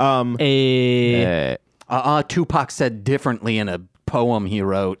 A Tupac said differently in a poem he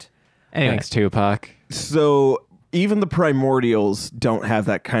wrote. anyway, Thanks, Tupac. So even the primordials don't have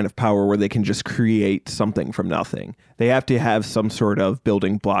that kind of power where they can just create something from nothing. They have to have some sort of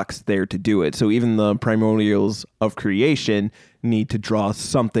building blocks there to do it. So even the primordials of creation need to draw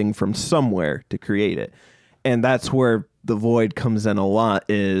something from somewhere to create it. And that's where the void comes in a lot,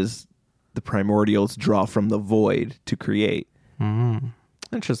 is the primordials draw from the void to create.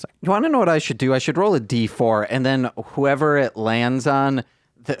 interesting. You want to know what I should do? I should roll a d4, and then whoever it lands on,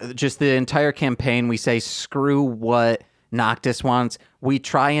 just the entire campaign, we say, screw what Noctis wants. We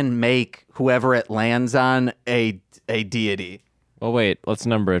try and make whoever it lands on a deity. Well, wait. Let's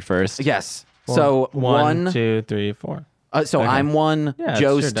number it first. Yes. So One, one. 2, 3, 4. So I'm 1, Yeah, it's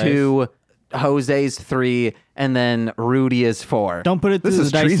Joe's your 2, Jose's 3, and then Rudy is 4. Don't put it through This the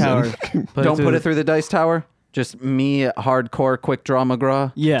is dice treason. tower. Don't put it through the dice tower. Just me, hardcore, quick draw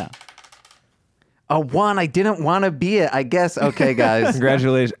McGraw. Yeah. A 1. I didn't want to be it. I guess. Okay, guys.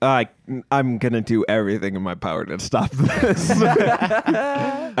 Congratulations. I'm going to do everything in my power to stop this.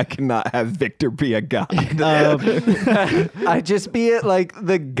 I cannot have Victor be a god. I just be it like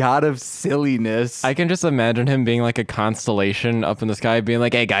the god of silliness. I can just imagine him being like a constellation up in the sky, being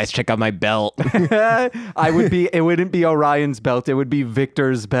like, "Hey guys, check out my belt." I would be. It wouldn't be Orion's belt. It would be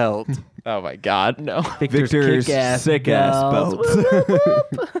Victor's belt. Oh my God, no! Victor's sick-ass belt.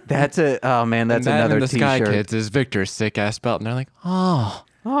 That's a. Oh man, that's And that another in the Sky T-shirt. Kids is Victor's sick ass belt, and they're like, "Oh,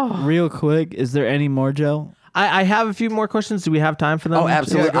 Real quick, is there any more, Joe? I have a few more questions. Do we have time for them? Oh,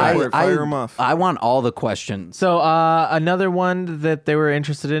 absolutely. Yeah, go for it. Fire 'em off. I want all the questions. So another one that they were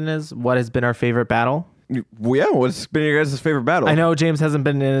interested in is what has been our favorite battle? Well, yeah, what's been your guys' favorite battle? I know James hasn't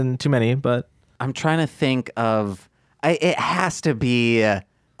been in too many, but I'm trying to think of. It has to be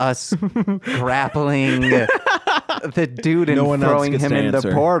us grappling the dude and No one else throwing gets him to in the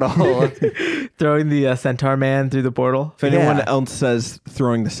answer. portal. Throwing the Centaur Man through the portal. If anyone Yeah. else says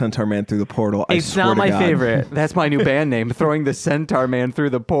throwing the Centaur Man through the portal, I It's swear not to my God, favorite. That's my new band name, Throwing the Centaur Man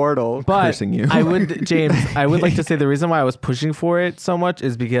Through the Portal. But Cursing you. I would, James, I would like to say the reason why I was pushing for it so much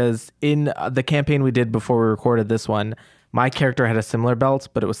is because in the campaign we did before we recorded this one, my character had a similar belt,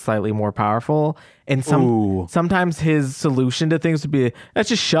 but it was slightly more powerful. And sometimes his solution to things would be, let's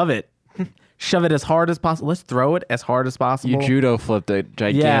just shove it. Shove it as hard as possible. Let's throw it as hard as possible. You judo flipped a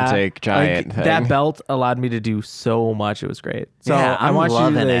gigantic giant like, thing. that belt allowed me to do so much. It was great. So Yeah, I I'm want you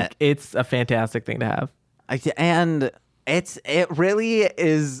loving to, it. it's a fantastic thing to have. And it really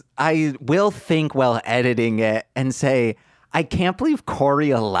is. I will think while editing it and say, I can't believe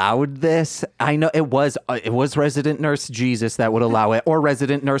Corey allowed this. I know it was Resident Nurse Jesus that would allow it, or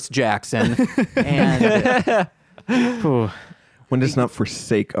Resident Nurse Jackson. And When does not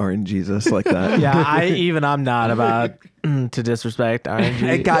forsake RNGesus like that? Yeah, I'm not about to disrespect RNG.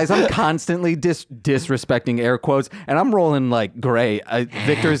 hey, guys, I'm constantly disrespecting air quotes, and I'm rolling like great.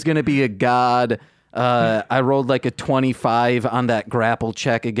 Victor's gonna be a god. I rolled like a 25 on that grapple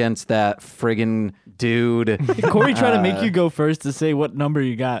check against that friggin' dude. Corey tried to make you go first to say what number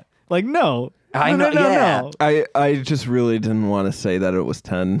you got. Like, no. I No, know, no, yeah. no. I just really didn't want to say that it was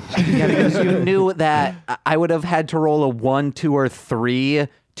 10. Yeah, because you knew that I would have had to roll a 1, 2, or 3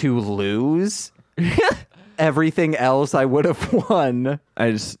 to lose. Everything else I would have won.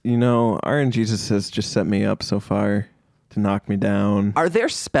 I just, RNGesus has just set me up so far to knock me down. Are there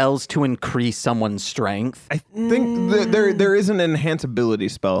spells to increase someone's strength? I think there is an enhance ability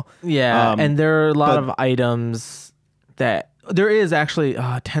spell. Yeah, and there are a lot but- of items that there is actually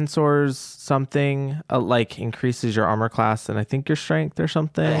Tensor's something like increases your armor class and I think your strength or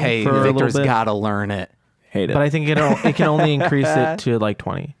something. Hey, for a little Victor's bit. gotta learn it. Hate it. But I think it can only increase it to like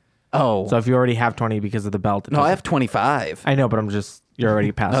 20. Oh, So if you already have 20 because of the belt, it no, I doesn't- have 25. I know, but you're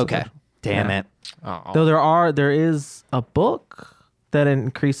already past. Okay, it. damn Yeah. it. Though there is a book that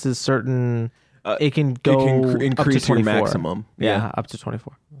increases certain. It can go increase up to your 24. maximum. Yeah, up to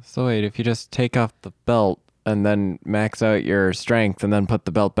 24. So wait, if you just take off the belt and then max out your strength and then put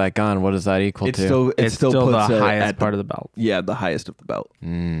the belt back on, what does that equal It to? still It's still still puts the it highest at part of the belt. Yeah, the highest of the belt.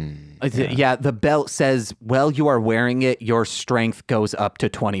 Yeah, the belt says, "Well, you are wearing it. Your strength goes up to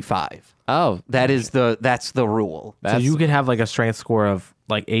 25." Oh, That's the rule. So you could have like a strength score of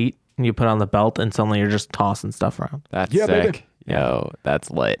like 8 and you put on the belt and suddenly you're just tossing stuff around. that's Yeah, sick. baby. Yo, that's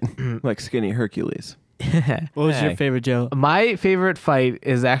lit. Like skinny Hercules. What was your Hey. favorite, Joe? My favorite fight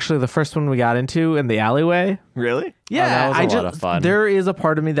is actually the first one we got into in the alleyway. Really? Yeah, that was a I lot just of fun. there is a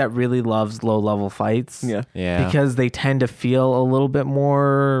part of me that really loves low level fights. Yeah. Yeah. Because they tend to feel a little bit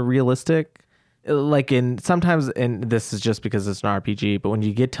more realistic. Like sometimes this is just because it's an RPG, but when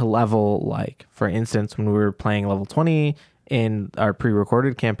you get to level, like for instance, when we were playing level 20 in our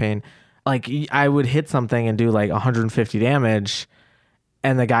pre-recorded campaign, like I would hit something and do like 150 damage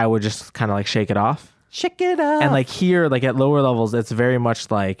and the guy would just kind of like shake it off. Shake it up. And like here, like at lower levels, it's very much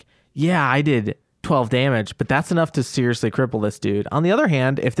like, yeah, I did 12 damage, but that's enough to seriously cripple this dude. On the other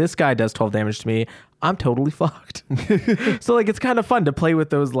hand, if this guy does 12 damage to me, I'm totally fucked. So like it's kind of fun to play with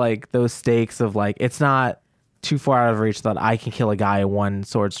those stakes of like it's not too far out of reach that I can kill a guy in one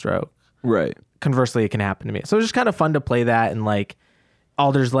sword stroke. Right. Conversely, it can happen to me. So it's just kind of fun to play that and like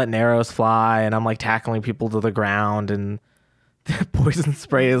Alder's letting arrows fly and I'm like tackling people to the ground and poison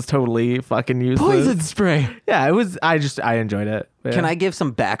spray is totally fucking useless. spray. Yeah, it was. I enjoyed it. Yeah. Can I give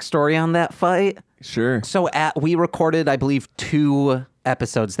some backstory on that fight? Sure. So we recorded, I believe, 2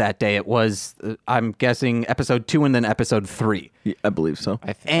 episodes that day. It was, I'm guessing, episode 2 and then episode 3. Yeah, I believe so.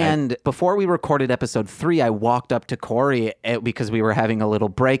 And before we recorded episode 3, I walked up to Corey because we were having a little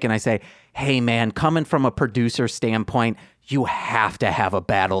break, and I say, "Hey, man, coming from a producer standpoint, you have to have a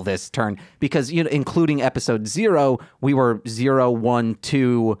battle this turn because, including episode 0, we were 0, 1,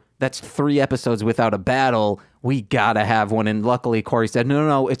 2. That's 3 episodes without a battle. We gotta have one." And luckily, Corey said,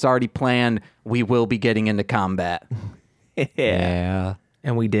 "No, it's already planned. We will be getting into combat." Yeah.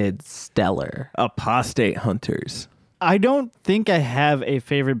 And we did stellar. Apostate hunters. I don't think I have a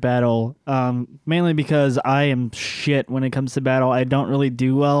favorite battle, mainly because I am shit when it comes to battle. I don't really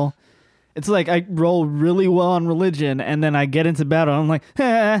do well. It's like I roll really well on religion, and then I get into battle, and I'm like,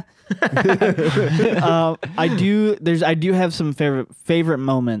 I do have some favorite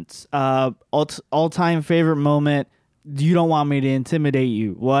moments. All time favorite moment. You don't want me to intimidate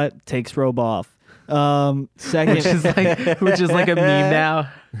you. What takes robe off? Second, Which is like a meme now.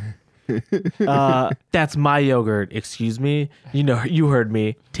 That's my yogurt. Excuse me. You know, you heard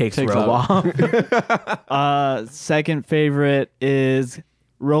me. Takes Takes robe off. off. Second favorite is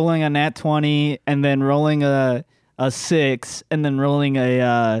rolling a nat 20 and then rolling a 6 and then rolling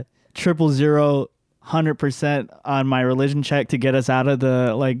a 100% on my religion check to get us out of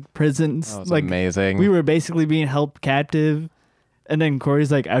the like prisons. That was like amazing. we were basically being held captive. And then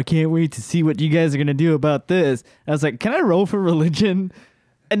Corey's like, I can't wait to see what you guys are going to do about this. I was like, can I roll for religion?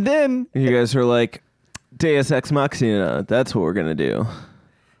 And then You guys are like, Deus Ex Machina. That's what we're going to do.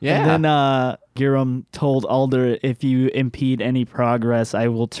 yeah. And then Giram told Alder, if you impede any progress, I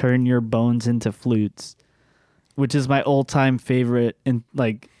will turn your bones into flutes, which is my all-time favorite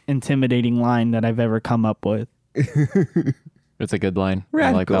intimidating line that I've ever come up with. It's a good line.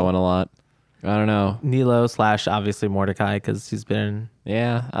 I like that Radical. one a lot. I don't know. Nilo / obviously Mordecai because he's been.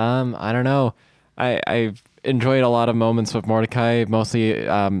 Yeah. I don't know. I've enjoyed a lot of moments with Mordecai, mostly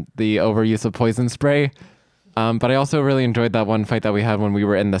the overuse of poison spray. But I also really enjoyed that one fight that we had when we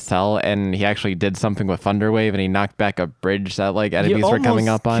were in the cell, and he actually did something with Thunderwave, and he knocked back a bridge that like enemies were coming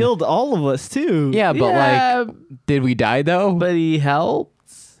up on. Killed all of us too. Yeah, but like, did we die though? But he helped.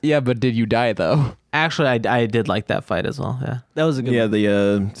 Yeah, but did you die though? Actually, I did like that fight as well. Yeah. That was a good Yeah, one.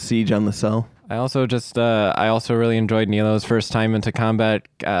 the siege on the cell. I also really enjoyed Nilo's first time into combat,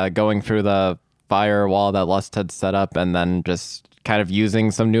 going through the firewall that Lust had set up, and then just kind of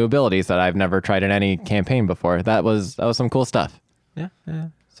using some new abilities that I've never tried in any campaign before. That was some cool stuff. Yeah.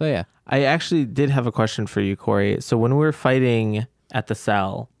 So yeah. I actually did have a question for you, Corey. So when we were fighting at the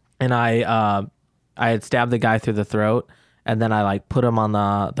cell, and I had stabbed the guy through the throat, and then I like put him on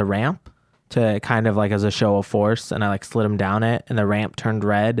the ramp to kind of like as a show of force, and I like slid him down it, and the ramp turned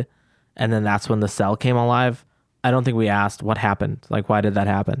red, and then that's when the cell came alive. I don't think we asked what happened. Like, why did that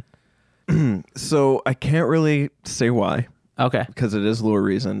happen? So I can't really say why Okay. because it is lore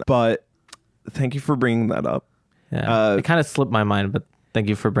reason, but thank you for bringing that up. Yeah. It kind of slipped my mind, but thank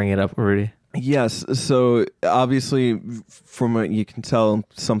you for bringing it up, Rudy. Yes. So obviously, from what you can tell,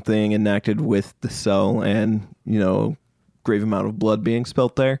 something enacted with the cell, and grave amount of blood being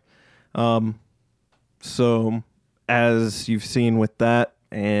spilt there. So as you've seen with that,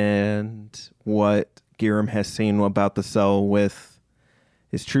 and what Giram has seen about the cell with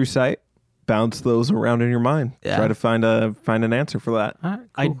his true sight, bounce those around in your mind. Yeah. Try to find an answer for that. All right, cool,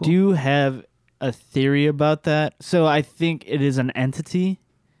 I cool. do have a theory about that. So I think it is an entity.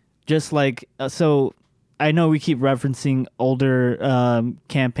 Just like, so I know we keep referencing older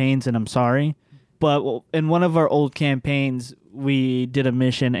campaigns, and I'm sorry. But in one of our old campaigns, we did a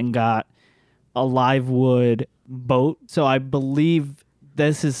mission and got a live wood boat. So I believe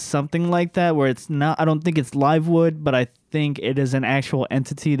this is something like that, where it's not, I don't think it's live wood, but I think it is an actual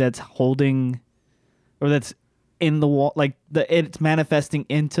entity that's holding, or that's in the wall, like it's manifesting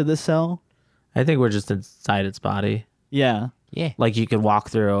into the cell. I think we're just inside its body. Yeah. Yeah. Like you could walk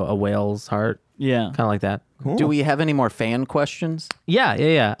through a whale's heart, Yeah. kind of like that. Cool. Do we have any more fan questions?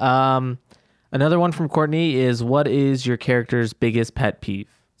 Yeah. Another one from Courtney is, what is your character's biggest pet peeve?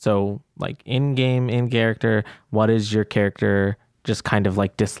 So, like, in-game, in-character, what is your character just kind of,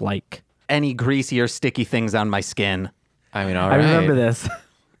 like, dislike? Any greasy or sticky things on my skin? I mean, all I right. remember this.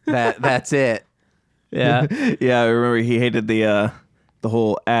 That's it. Yeah. Yeah, I remember he hated the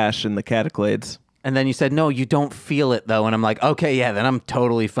whole ash and the cataclades. And then you said, no, you don't feel it, though. And I'm like, okay, yeah, then I'm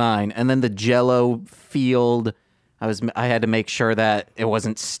totally fine. And then the Jell-O field, I had to make sure that it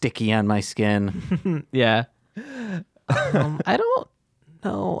wasn't sticky on my skin. Yeah. I don't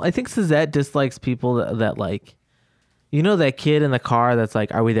know. I think Suzette dislikes people that like, that kid in the car that's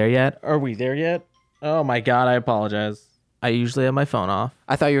like, are we there yet? Are we there yet? Oh my God, I apologize. I usually have my phone off.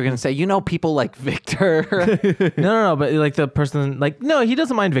 I thought you were going to say, people like Victor. No, but like the person, like, no, he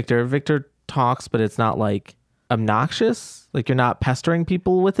doesn't mind Victor. Victor talks, but it's not like obnoxious. Like you're not pestering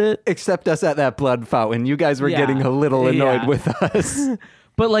people with it. Except us at that blood fountain. You guys were Yeah. getting a little annoyed Yeah. with us.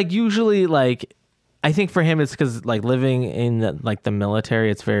 But like usually, like I think for him it's because like living in the military,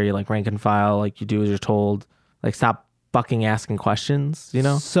 it's very like rank and file. Like you do as you're told. Like stop fucking asking questions.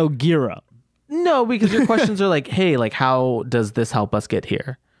 So Gira. No, because your questions are like, hey, like how does this help us get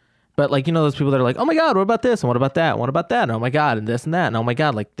here? But like those people that are like, oh my God, what about this and what about that and what about that and oh my God and this and that and oh my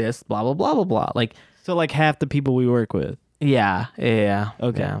God, like this, blah blah blah blah blah. Like So like half the people we work with. yeah.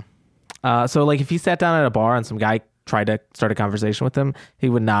 Okay. Yeah. So like if he sat down at a bar and some guy tried to start a conversation with him, he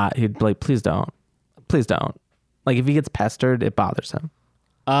would not. He'd be like, please don't. Like if he gets pestered, it bothers him.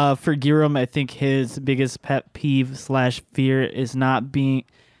 For Giram, I think his biggest pet peeve / fear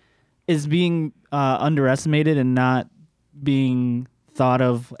is being underestimated and not being thought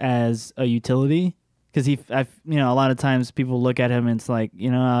of as a utility. because a lot of times people look at him and it's like,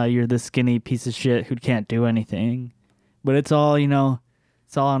 you're this skinny piece of shit who can't do anything, but it's all,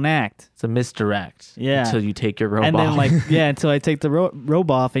 it's all an act. It's a misdirect. Yeah. Until you take your robe And off. then until I take the robe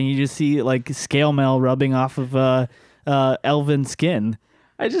off and you just see like scale mail rubbing off of elven skin.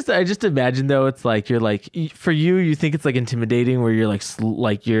 I just imagine though, it's like you're like, for you think it's like intimidating where you're like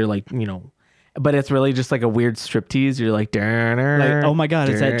but it's really just like a weird striptease. You're like, Like, oh my god,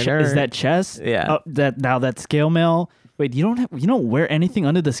 is that chess? Yeah. That scale mail. Wait, you don't wear anything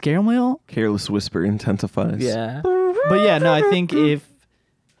under the scale mail? Careless whisper intensifies. yeah. But yeah, no, I think if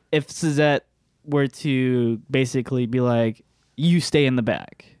Suzette were to basically be like, you stay in the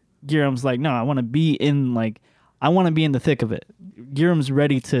back, Giram's like, no, I want to be in the thick of it. Giram's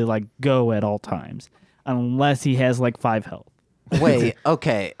ready to like go at all times, unless he has like 5 health. Wait,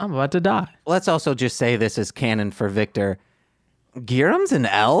 okay. I'm about to die. Let's also just say this is canon for Victor. Giram's an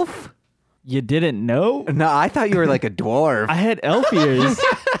elf? You didn't know? No, I thought you were like a dwarf. I had elf ears.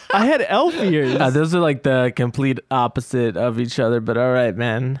 Those are like the complete opposite of each other, but all right,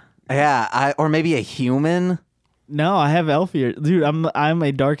 man. Yeah, or maybe a human. No, I have elf ears, dude. I'm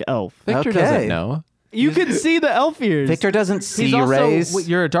a dark elf. Victor Okay. doesn't know. You can see the elf ears. Victor doesn't see He's also, rays.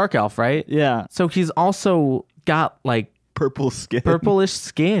 you're a dark elf, right? Yeah. So he's also got like Purple skin. purplish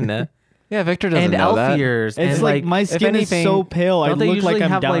skin Yeah, Victor doesn't and know elf that. ears. It's and like my skin anything- is so pale. I don't they look usually like I'm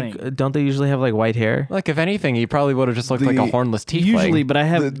have dying. don't they usually have like white hair? Like, if anything, he probably would have just looked like a The- hornless tiefling. Usually, but I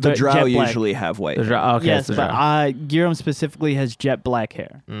have The drow jet black. usually have white. The drow- okay, Yes, it's the but drow. Giram specifically has jet black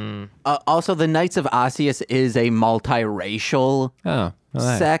hair. Also, the Knights of Osseous is a multiracial Oh, well,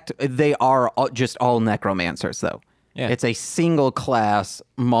 that- sect. They are just all necromancers, though. Yeah. It's a single class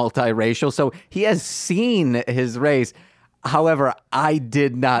multiracial. So he has seen his race. However, I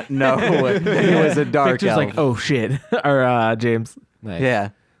did not know he was a dark Victor's elf. like, oh shit, or James. nice. Yeah.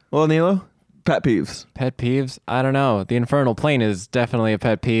 Well, Nilo, pet peeves. Pet peeves? I don't know. The infernal plane is definitely a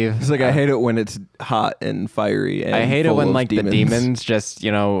pet peeve. It's like I hate it when it's hot and fiery. And I hate it full when of like demons. the demons just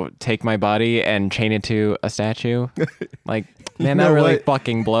take my body and chain it to a statue. Like, man, that know really what?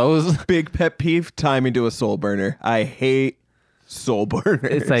 fucking blows. Big pet peeve: time into a soul burner. I hate soul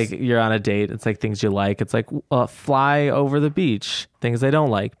burners. It's like you're on a date. It's like things you like. It's like fly over the beach. Things they don't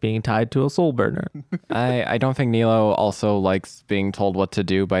like. Being tied to a soul burner. I don't think Nilo also likes being told what to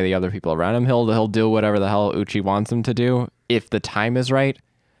do by the other people around him. He'll do whatever the hell Uchi wants him to do if the time is right.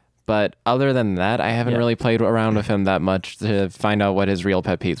 But other than that, I haven't Yeah. really played around with him that much to find out what his real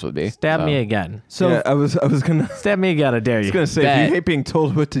pet peeves would be. Stab So- me again. So yeah, I was gonna Stab me again. I dare you. say if Bet. you hate being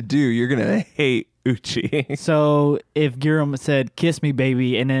told what to do, you're gonna hate Uchi. So if Giram said "kiss me,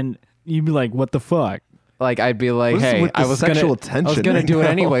 baby," and then you'd be like, "What the fuck?" Like, I'd be like, What is hey, with the I was sexual gonna tension right do it now?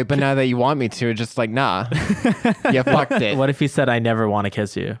 anyway, but now that you want me to, just like, nah, you fucked it. What if he said, "I never want to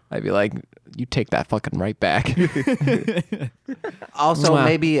kiss you"? I'd be like, you take that fucking right back. Also, Mwah.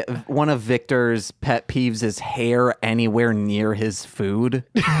 maybe one of Victor's pet peeves is hair anywhere near his food.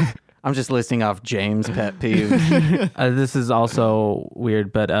 I'm just listing off James' pet peeves. This is also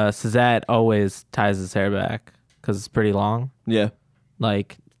weird, but Suzette always ties his hair back because it's pretty long. Yeah.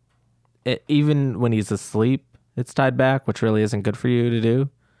 Like, even when he's asleep, it's tied back, which really isn't good for you to do.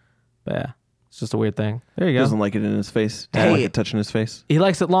 But yeah, it's just a weird thing. There you He go. doesn't like it in his face. Doesn't Hey. like it touching his face. He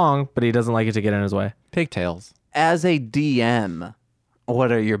likes it long, but he doesn't like it to get in his way. Pigtails. As a DM,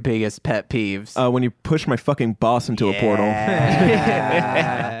 what are your biggest pet peeves? When you push my fucking boss into a portal.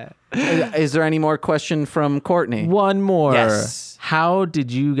 Is there any more question from Courtney? One more. Yes. How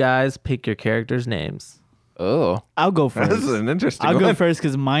did you guys pick your characters' names? Oh, I'll go This first. is an interesting I'll one. go first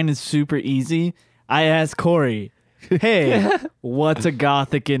because mine is super easy. I asked Corey, "Hey, what's a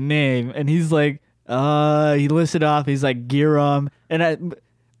Gothican name?" And he's like, he listed off. He's like Giram, and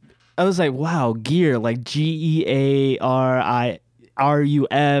I was like, "Wow, gear like GEARIRUM,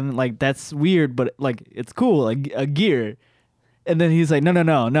 like that's weird, but like it's cool, like a gear." And then he's like,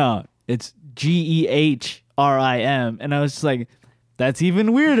 "No, it's GEHRIM," and I was just like, "That's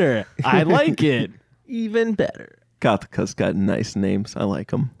even weirder. I like it." Even better. Gothica's got nice names. I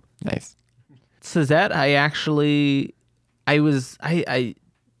like them. nice. Suzette,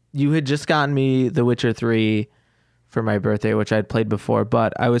 you had just gotten me The Witcher 3 for my birthday, which I'd played before,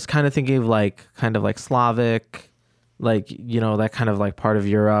 but I was kind of thinking of kind of like Slavic, like, that kind of like part of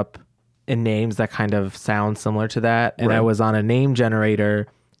Europe, and names that kind of sound similar to that. And I Right. was on a name generator,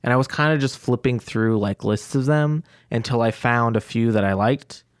 and I was kind of just flipping through like lists of them until I found a few that I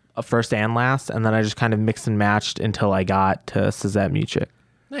liked, first and last, and then I just kind of mixed and matched until I got to Suzette Muchik.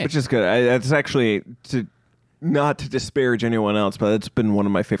 Which is good. That's actually, not to disparage anyone else, but it's been one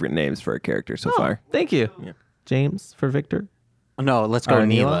of my favorite names for a character so far. Thank you. James for Victor. No, let's go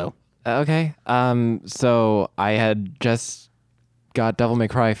Nilo? Nilo. Okay. So I had just got Devil May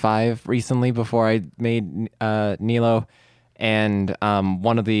Cry 5 recently before I made Nilo, and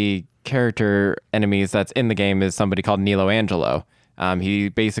one of the character enemies that's in the game is somebody called Nilo Angelo. He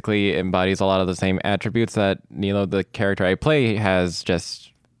basically embodies a lot of the same attributes that Nilo, the character I play, has.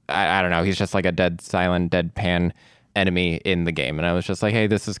 Just I don't know. He's just like a dead silent, deadpan enemy in the game, and I was just like, hey,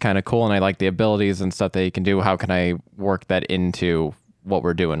 this is kind of cool, and I like the abilities and stuff that he can do. How can I work that into what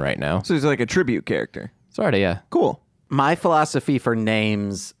we're doing right now? So he's like a tribute character. Sorta, yeah. Cool. My philosophy for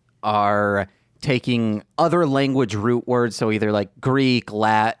names are taking other language root words, so either like Greek,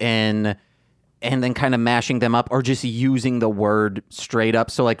 Latin, and then kind of mashing them up, or just using the word straight up.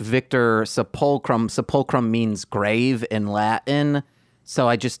 So like Victor Sepulchrum means grave in Latin. So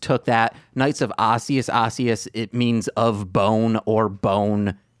I just took that. Knights of Osseous, it means of bone or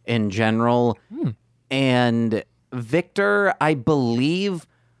bone in general. And Victor, I believe,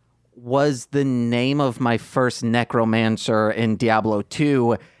 was the name of my first necromancer in Diablo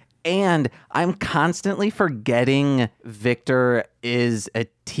 2. And I'm constantly forgetting Victor is a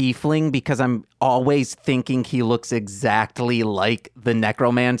tiefling because I'm always thinking he looks exactly like the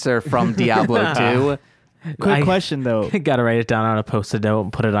necromancer from Diablo 2. Quick question though. Gotta write it down on a post-it note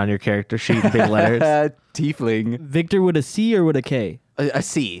and put it on your character sheet in big letters. Tiefling. Victor with a C or with a K? A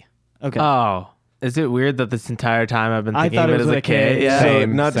C. Okay. Oh, is it weird that this entire time I've been I thinking thought of it it was as with a K? a K. So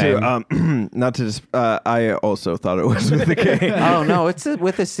Same. not to just I also thought it was with a K. Oh, no, it's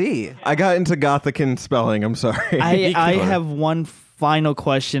with a C. I got into Gothican spelling. I'm sorry. I have one final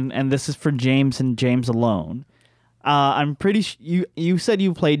question, and this is for James and James alone. I'm pretty you said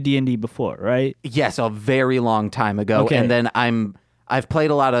you played D&D before, right? Yes, a very long time ago. Okay. And then I've played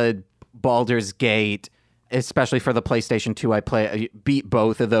a lot of Baldur's Gate, especially for the PlayStation 2. I beat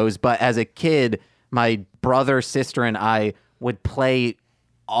both of those, but as a kid, my brother, sister, and I would play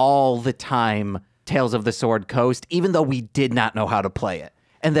all the time Tales of the Sword Coast, even though we did not know how to play it.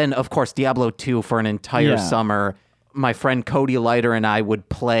 And then, of course, Diablo 2 for an entire summer. My friend Cody Leiter and I would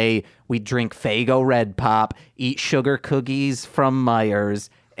play. We'd drink Faygo Red Pop, eat sugar cookies from Myers,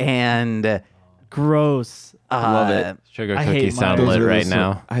 and Gross. Love it. Sugar I hate cookies sound Myers. lit Those are right so-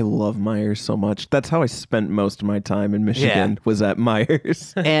 now. I love Myers so much. That's how I spent most of my time in Michigan, was at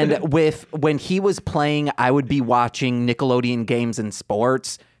Myers. And when he was playing, I would be watching Nickelodeon Games and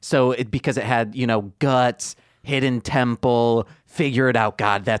Sports. So because it had, Guts, Hidden Temple, Figure It Out.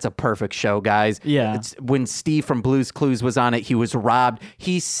 God, that's a perfect show, guys. Yeah. When Steve from Blue's Clues was on it, he was robbed.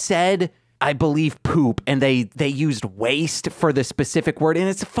 He said, I believe, poop, and they used waste for the specific word, and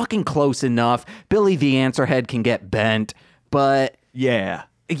it's fucking close enough. Billy the Answerhead can get bent, but Yeah.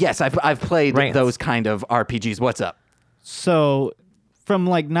 yes, I've played Rants. those kind of RPGs. What's up? So, from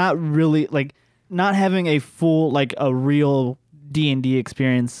not really not having a full a real D&D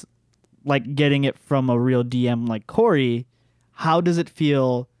experience, getting it from a real DM like Corey, how does it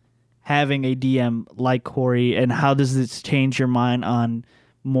feel having a DM like Corey, and how does this change your mind on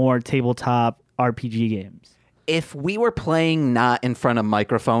more tabletop RPG games? If we were playing not in front of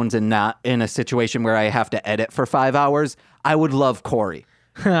microphones and not in a situation where I have to edit for 5 hours, I would love Corey.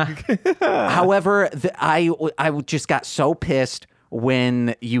 However, I just got so pissed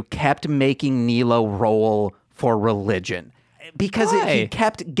when you kept making Nilo roll for religion. Because he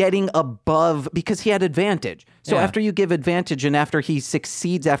kept getting above, because he had advantage. So after you give advantage and after he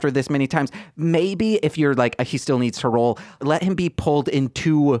succeeds after this many times, maybe if you're he still needs to roll, let him be pulled in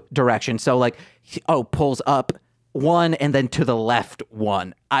two directions. So pulls up one and then to the left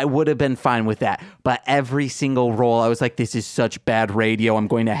one. I would have been fine with that. But every single roll, I was like, this is such bad radio. I'm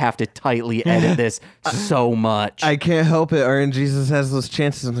going to have to tightly edit this so much. I can't help it. RNGesus has those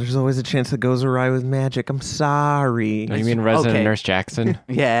chances, and there's always a chance that goes awry with magic. I'm sorry. Oh, you mean Resident okay. Nurse Jackson?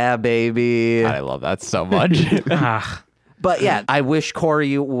 Yeah, baby. I love that so much. But yeah, I wish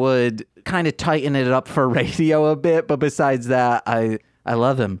Corey would kind of tighten it up for radio a bit. But besides that, I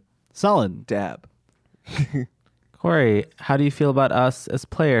love him. Solid. Dab. Corey, how do you feel about us as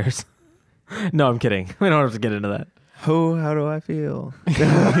players? No, I'm kidding. We don't have to get into that. Oh, how do I feel?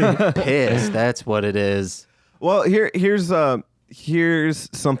 Pissed. That's what it is. Well, here's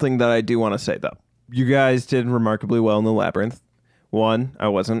something that I do want to say though. You guys did remarkably well in the labyrinth. One, I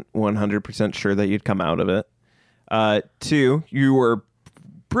wasn't 100% sure that you'd come out of it. Two, you were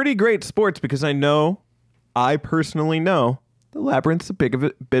pretty great sports because I personally know the labyrinth's a bit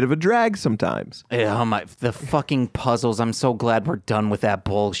of a drag sometimes. Yeah, the fucking puzzles. I'm so glad we're done with that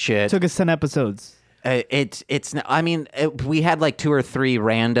bullshit. Took us 10 episodes. We had 2 or 3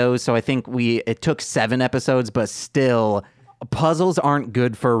 randos, so I think it took 7 episodes, but still, puzzles aren't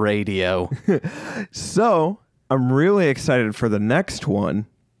good for radio. So I'm really excited for the next one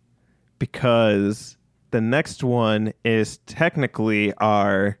because the next one is technically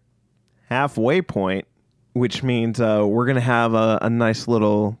our halfway point, which means we're going to have a nice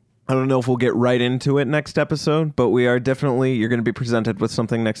little... I don't know if we'll get right into it next episode, but we are definitely... You're going to be presented with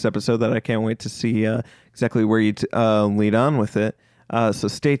something next episode that I can't wait to see exactly where you lead on with it. So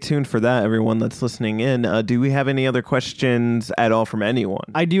stay tuned for that, everyone that's listening in. Do we have any other questions at all from anyone?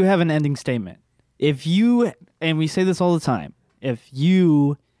 I do have an ending statement. If you, and we say this all the time, if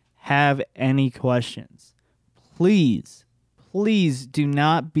you have any questions, please do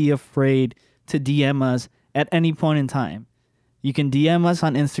not be afraid to DM us at any point in time. You can DM us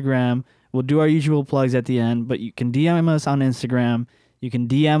on Instagram. We'll do our usual plugs at the end, but you can DM us on Instagram. You can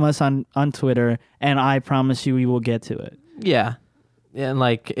DM us on Twitter, and I promise you we will get to it. Yeah. And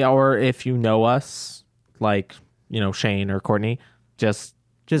like, or if you know us, like, Shane or Courtney, just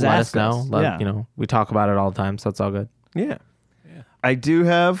let ask us know. Yeah. We talk about it all the time, so it's all good. Yeah. I do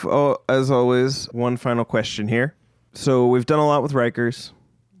have, as always, one final question here. So we've done a lot with Rikers,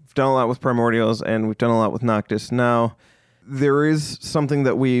 we've done a lot with Primordials, and we've done a lot with Noctis. Now, there is something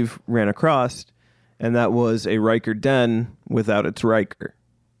that we've ran across, and that was a Riker den without its Riker.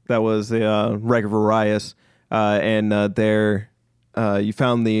 That was the Riker Varias, and there you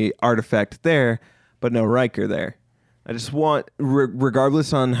found the artifact there, but no Riker there. I just want,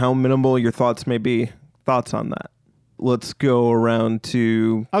 regardless on how minimal your thoughts may be, thoughts on that. Let's go around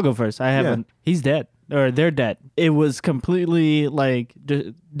to... I'll go first. I haven't. Yeah. He's dead. Or they're dead. It was completely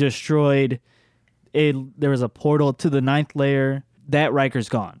destroyed. There was a portal to the 9th layer. That Riker's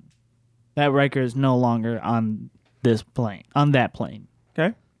gone. That Riker is no longer on this plane. On that plane.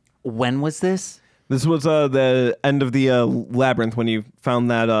 Okay. When was this? This was the end of the labyrinth when you found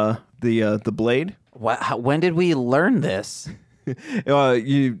that the blade. When did we learn this?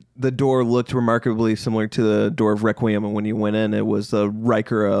 The door looked remarkably similar to the door of Requiem, and when you went in, it was the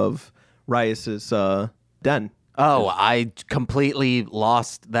Riker of Rias's den. Oh, I completely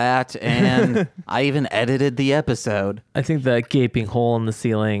lost that, and I even edited the episode. I think the gaping hole in the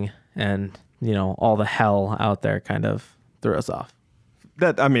ceiling and, all the hell out there kind of threw us off.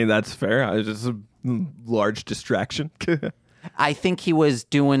 That's fair. I was just a large distraction. I think he was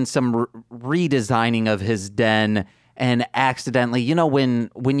doing some redesigning of his den and accidentally,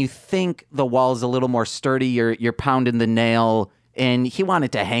 when you think the wall's a little more sturdy, you're pounding the nail, and he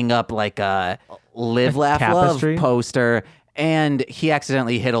wanted to hang up like a Live, Laugh, tapestry? Love poster, and he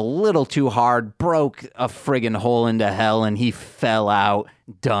accidentally hit a little too hard, broke a friggin' hole into hell, and he fell out.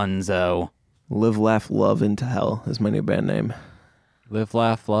 Dunzo. Live, Laugh, Love into Hell is my new band name. Live,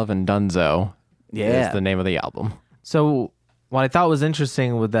 Laugh, Love, and Dunzo is the name of the album. So what I thought was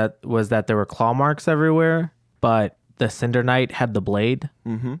interesting was that there were claw marks everywhere, but the Cinder Knight had the blade,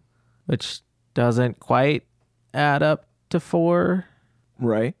 which doesn't quite add up to 4.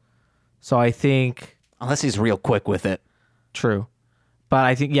 Right. So I think... Unless he's real quick with it. True. But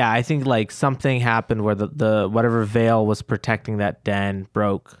I think like something happened where the whatever veil was protecting that den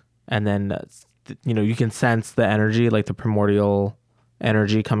broke. And then, you can sense the energy, like the primordial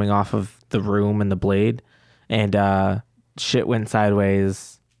energy coming off of the room and the blade. And shit went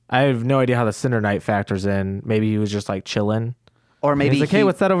sideways. I have no idea how the Cinder Knight factors in. Maybe he was just like chilling. Or maybe he's like, hey,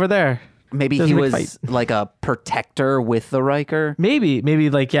 what's that over there? Maybe he was like a protector with the Riker. Maybe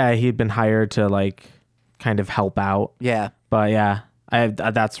like, yeah, he'd been hired to like kind of help out. Yeah. But yeah,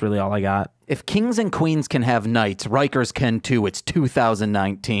 that's really all I got. If kings and queens can have knights, Rikers can too. It's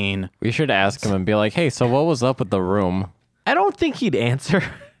 2019. We should ask him and be like, hey, so what was up with the room? I don't think he'd answer.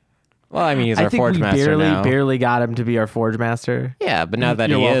 Well, I mean, he's our Forge we Master now. barely got him to be our Forge Master. Yeah, but now that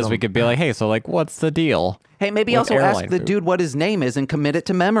You're he is, welcome. we could be like, hey, so like, what's the deal? Hey, maybe With also ask airline the food. dude what his name is and commit it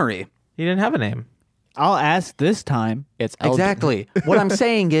to memory. He didn't have a name. I'll ask this time. It's Exactly. What I'm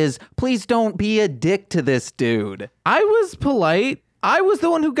saying is, please don't be a dick to this dude. I was polite. I was the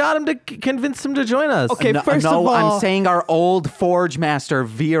one who got him to convince him to join us. Okay, No, first no, of all, I'm saying our old Forge Master,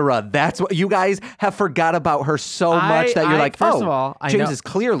 Vera. That's what you guys have forgot about her so much that you're like, first of all, I James know- is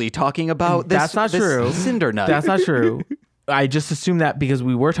clearly talking about this. That's not this true. Cinder Knight. That's not true. I just assumed that because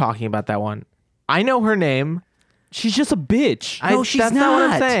we were talking about that one. I know her name. she's just a bitch. No, she's that's not what I'm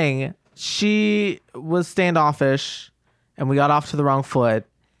not. saying. She was standoffish, and we got off to the wrong foot.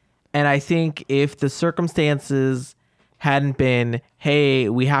 And I think if the circumstances hadn't been, hey,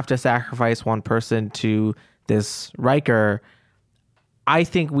 we have to sacrifice one person to this Riker, I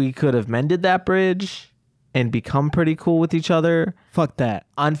think we could have mended that bridge and become pretty cool with each other. Fuck that.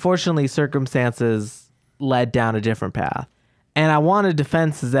 Unfortunately, circumstances led down a different path. And I want to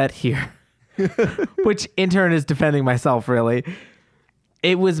defend Suzette here, which in turn is defending myself, really.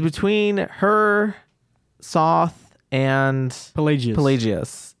 It was between her, Soth, and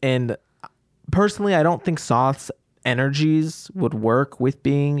Pelagius. And personally, I don't think Soth's energies would work with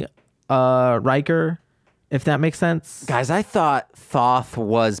being Riker, if that makes sense. Guys, I thought Thoth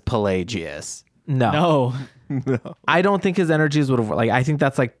was Pelagius. No. No. I don't think his energies would have, like, I think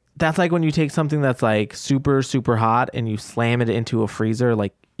that's like when you take something that's like super, super hot and you slam it into a freezer,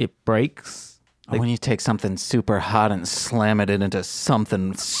 like it breaks. When you take something super hot and slam it into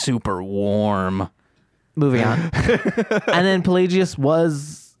something super warm. Moving on. And then Pelagius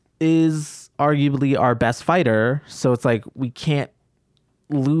is arguably our best fighter. So it's like, we can't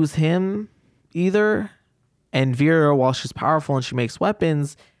lose him either. And Vera, while she's powerful and she makes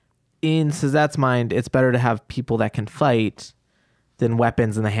weapons, in Suzette's mind, it's better to have people that can fight than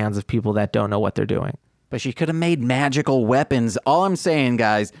weapons in the hands of people that don't know what they're doing. But she could have made magical weapons. All I'm saying,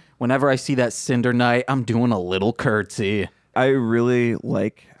 guys, whenever I see that Cinder Knight, I'm doing a little curtsy. I really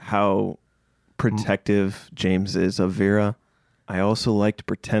like how protective James is of Vera. I also like to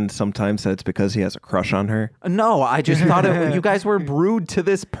pretend sometimes that it's because he has a crush on her. No, I just thought you guys were rude to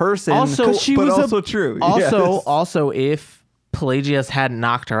this person. Also, 'Cause she was also true. Yes. Also, if Pelagius hadn't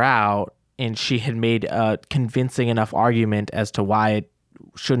knocked her out and she had made a convincing enough argument as to why it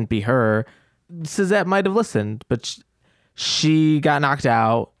shouldn't be her, Suzette might have listened. But she got knocked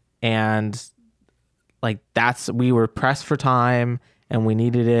out, and like we were pressed for time, and we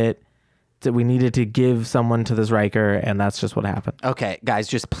needed it. We needed to give someone to this Riker, and that's just what happened. Okay, guys,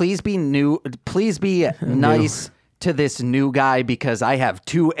 just please be nice to this new guy because I have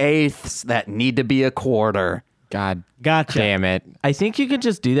 2/8 that need to be a quarter. God Gotcha. damn it. I think you could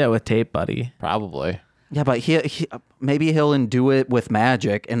just do that with tape, buddy. Probably. Yeah, but maybe he'll do it with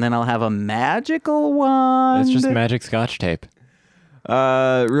magic, and then I'll have a magical one. It's just magic scotch tape.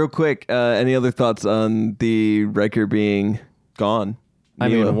 Real quick, any other thoughts on the Riker being gone? I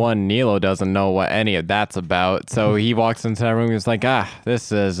Nilo? mean, Nilo doesn't know what any of that's about, so he walks into that room. He's like,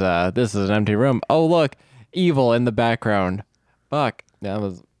 this is an empty room. Oh, look, evil in the background. Fuck. That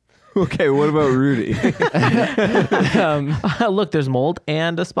was. Okay, what about Rudy? Look, there's mold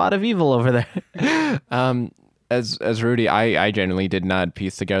and a spot of evil over there. As Rudy, I genuinely did not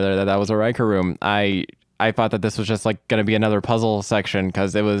piece together that was a Riker room. I thought that this was just like gonna be another puzzle section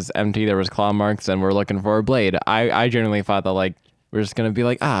because it was empty. There was claw marks, and we're looking for a blade. I genuinely thought that like. We're just going to be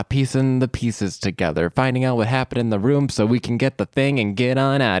like, piecing the pieces together, finding out what happened in the room so we can get the thing and get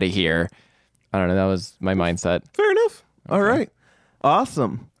on out of here. I don't know. That was my mindset. Fair enough. Okay. All right.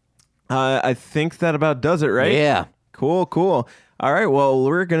 Awesome. I think that about does it, right? Yeah. Cool. All right. Well,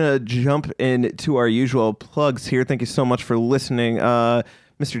 we're going to jump into our usual plugs here. Thank you so much for listening.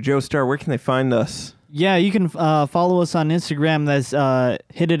 Mr. Joe Star, where can they find us? Yeah, you can follow us on Instagram. That's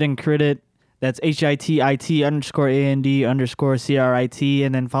Hit It and Crit It. That's HITIT_AND_CRIT.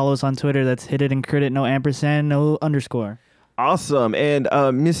 And then follow us on Twitter. That's Hit It and Crit It, no ampersand, no underscore. Awesome. And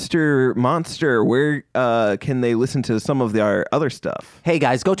Mr. Monster, where can they listen to some of our other stuff? Hey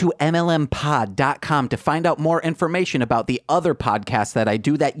guys, go to MLMpod.com to find out more information about the other podcasts that I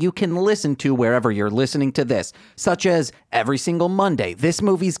do that you can listen to wherever you're listening to this, such as every single Monday, This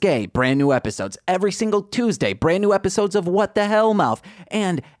Movie's Gay, brand new episodes. Every single Tuesday, brand new episodes of What the Hell Mouth.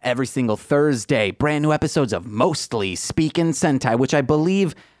 And every single Thursday, brand new episodes of Mostly Speakin' Sentai, which I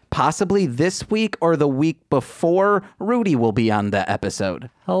believe possibly this week or the week before Rudy will be on the episode.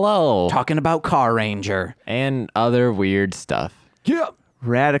 Hello. Talking about Car Ranger. And other weird stuff. Yeah.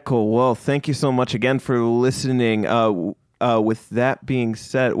 Radical. Well, thank you so much again for listening. With that being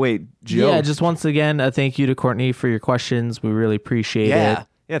said, wait, Joe. Yeah, just once again, thank you to Courtney for your questions. We really appreciate it.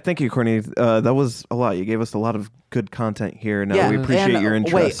 Yeah, thank you, Courtney. That was a lot. You gave us a lot of good content here, and we appreciate and, your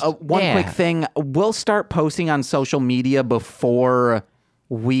interest. Wait, one quick thing. We'll start posting on social media before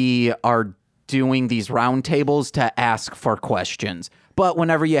we are doing these roundtables to ask for questions. But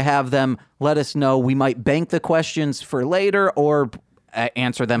whenever you have them, let us know. We might bank the questions for later or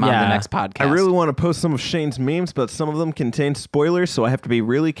answer them on the next podcast. I really want to post some of Shane's memes, but some of them contain spoilers, so I have to be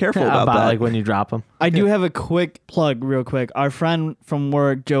really careful about that. Like when you drop them. I do have a quick plug real quick. Our friend from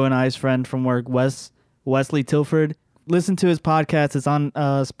work, Joe and I's friend from work, Wesley Tilford, listen to his podcast. It's on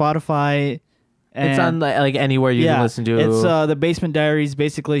Spotify. It's on like anywhere you can listen to. It's the Basement Diaries.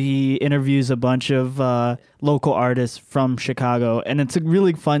 Basically, he interviews a bunch of local artists from Chicago, and it's a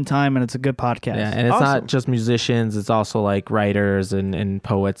really fun time, and it's a good podcast. Yeah, and it's not just musicians; it's also like writers and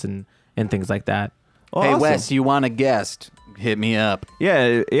poets and things like that. Well, hey, awesome. Wes, you want a guest? Hit me up.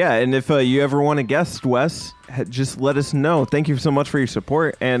 Yeah, and if you ever want a guest, Wes, just let us know. Thank you so much for your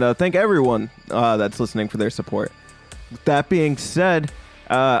support, and thank everyone that's listening for their support. With that being said,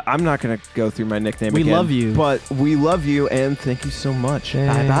 I'm not going to go through my nickname again. We love you. But we love you, and thank you so much.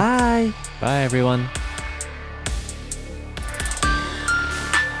 Bye-bye. Bye, everyone.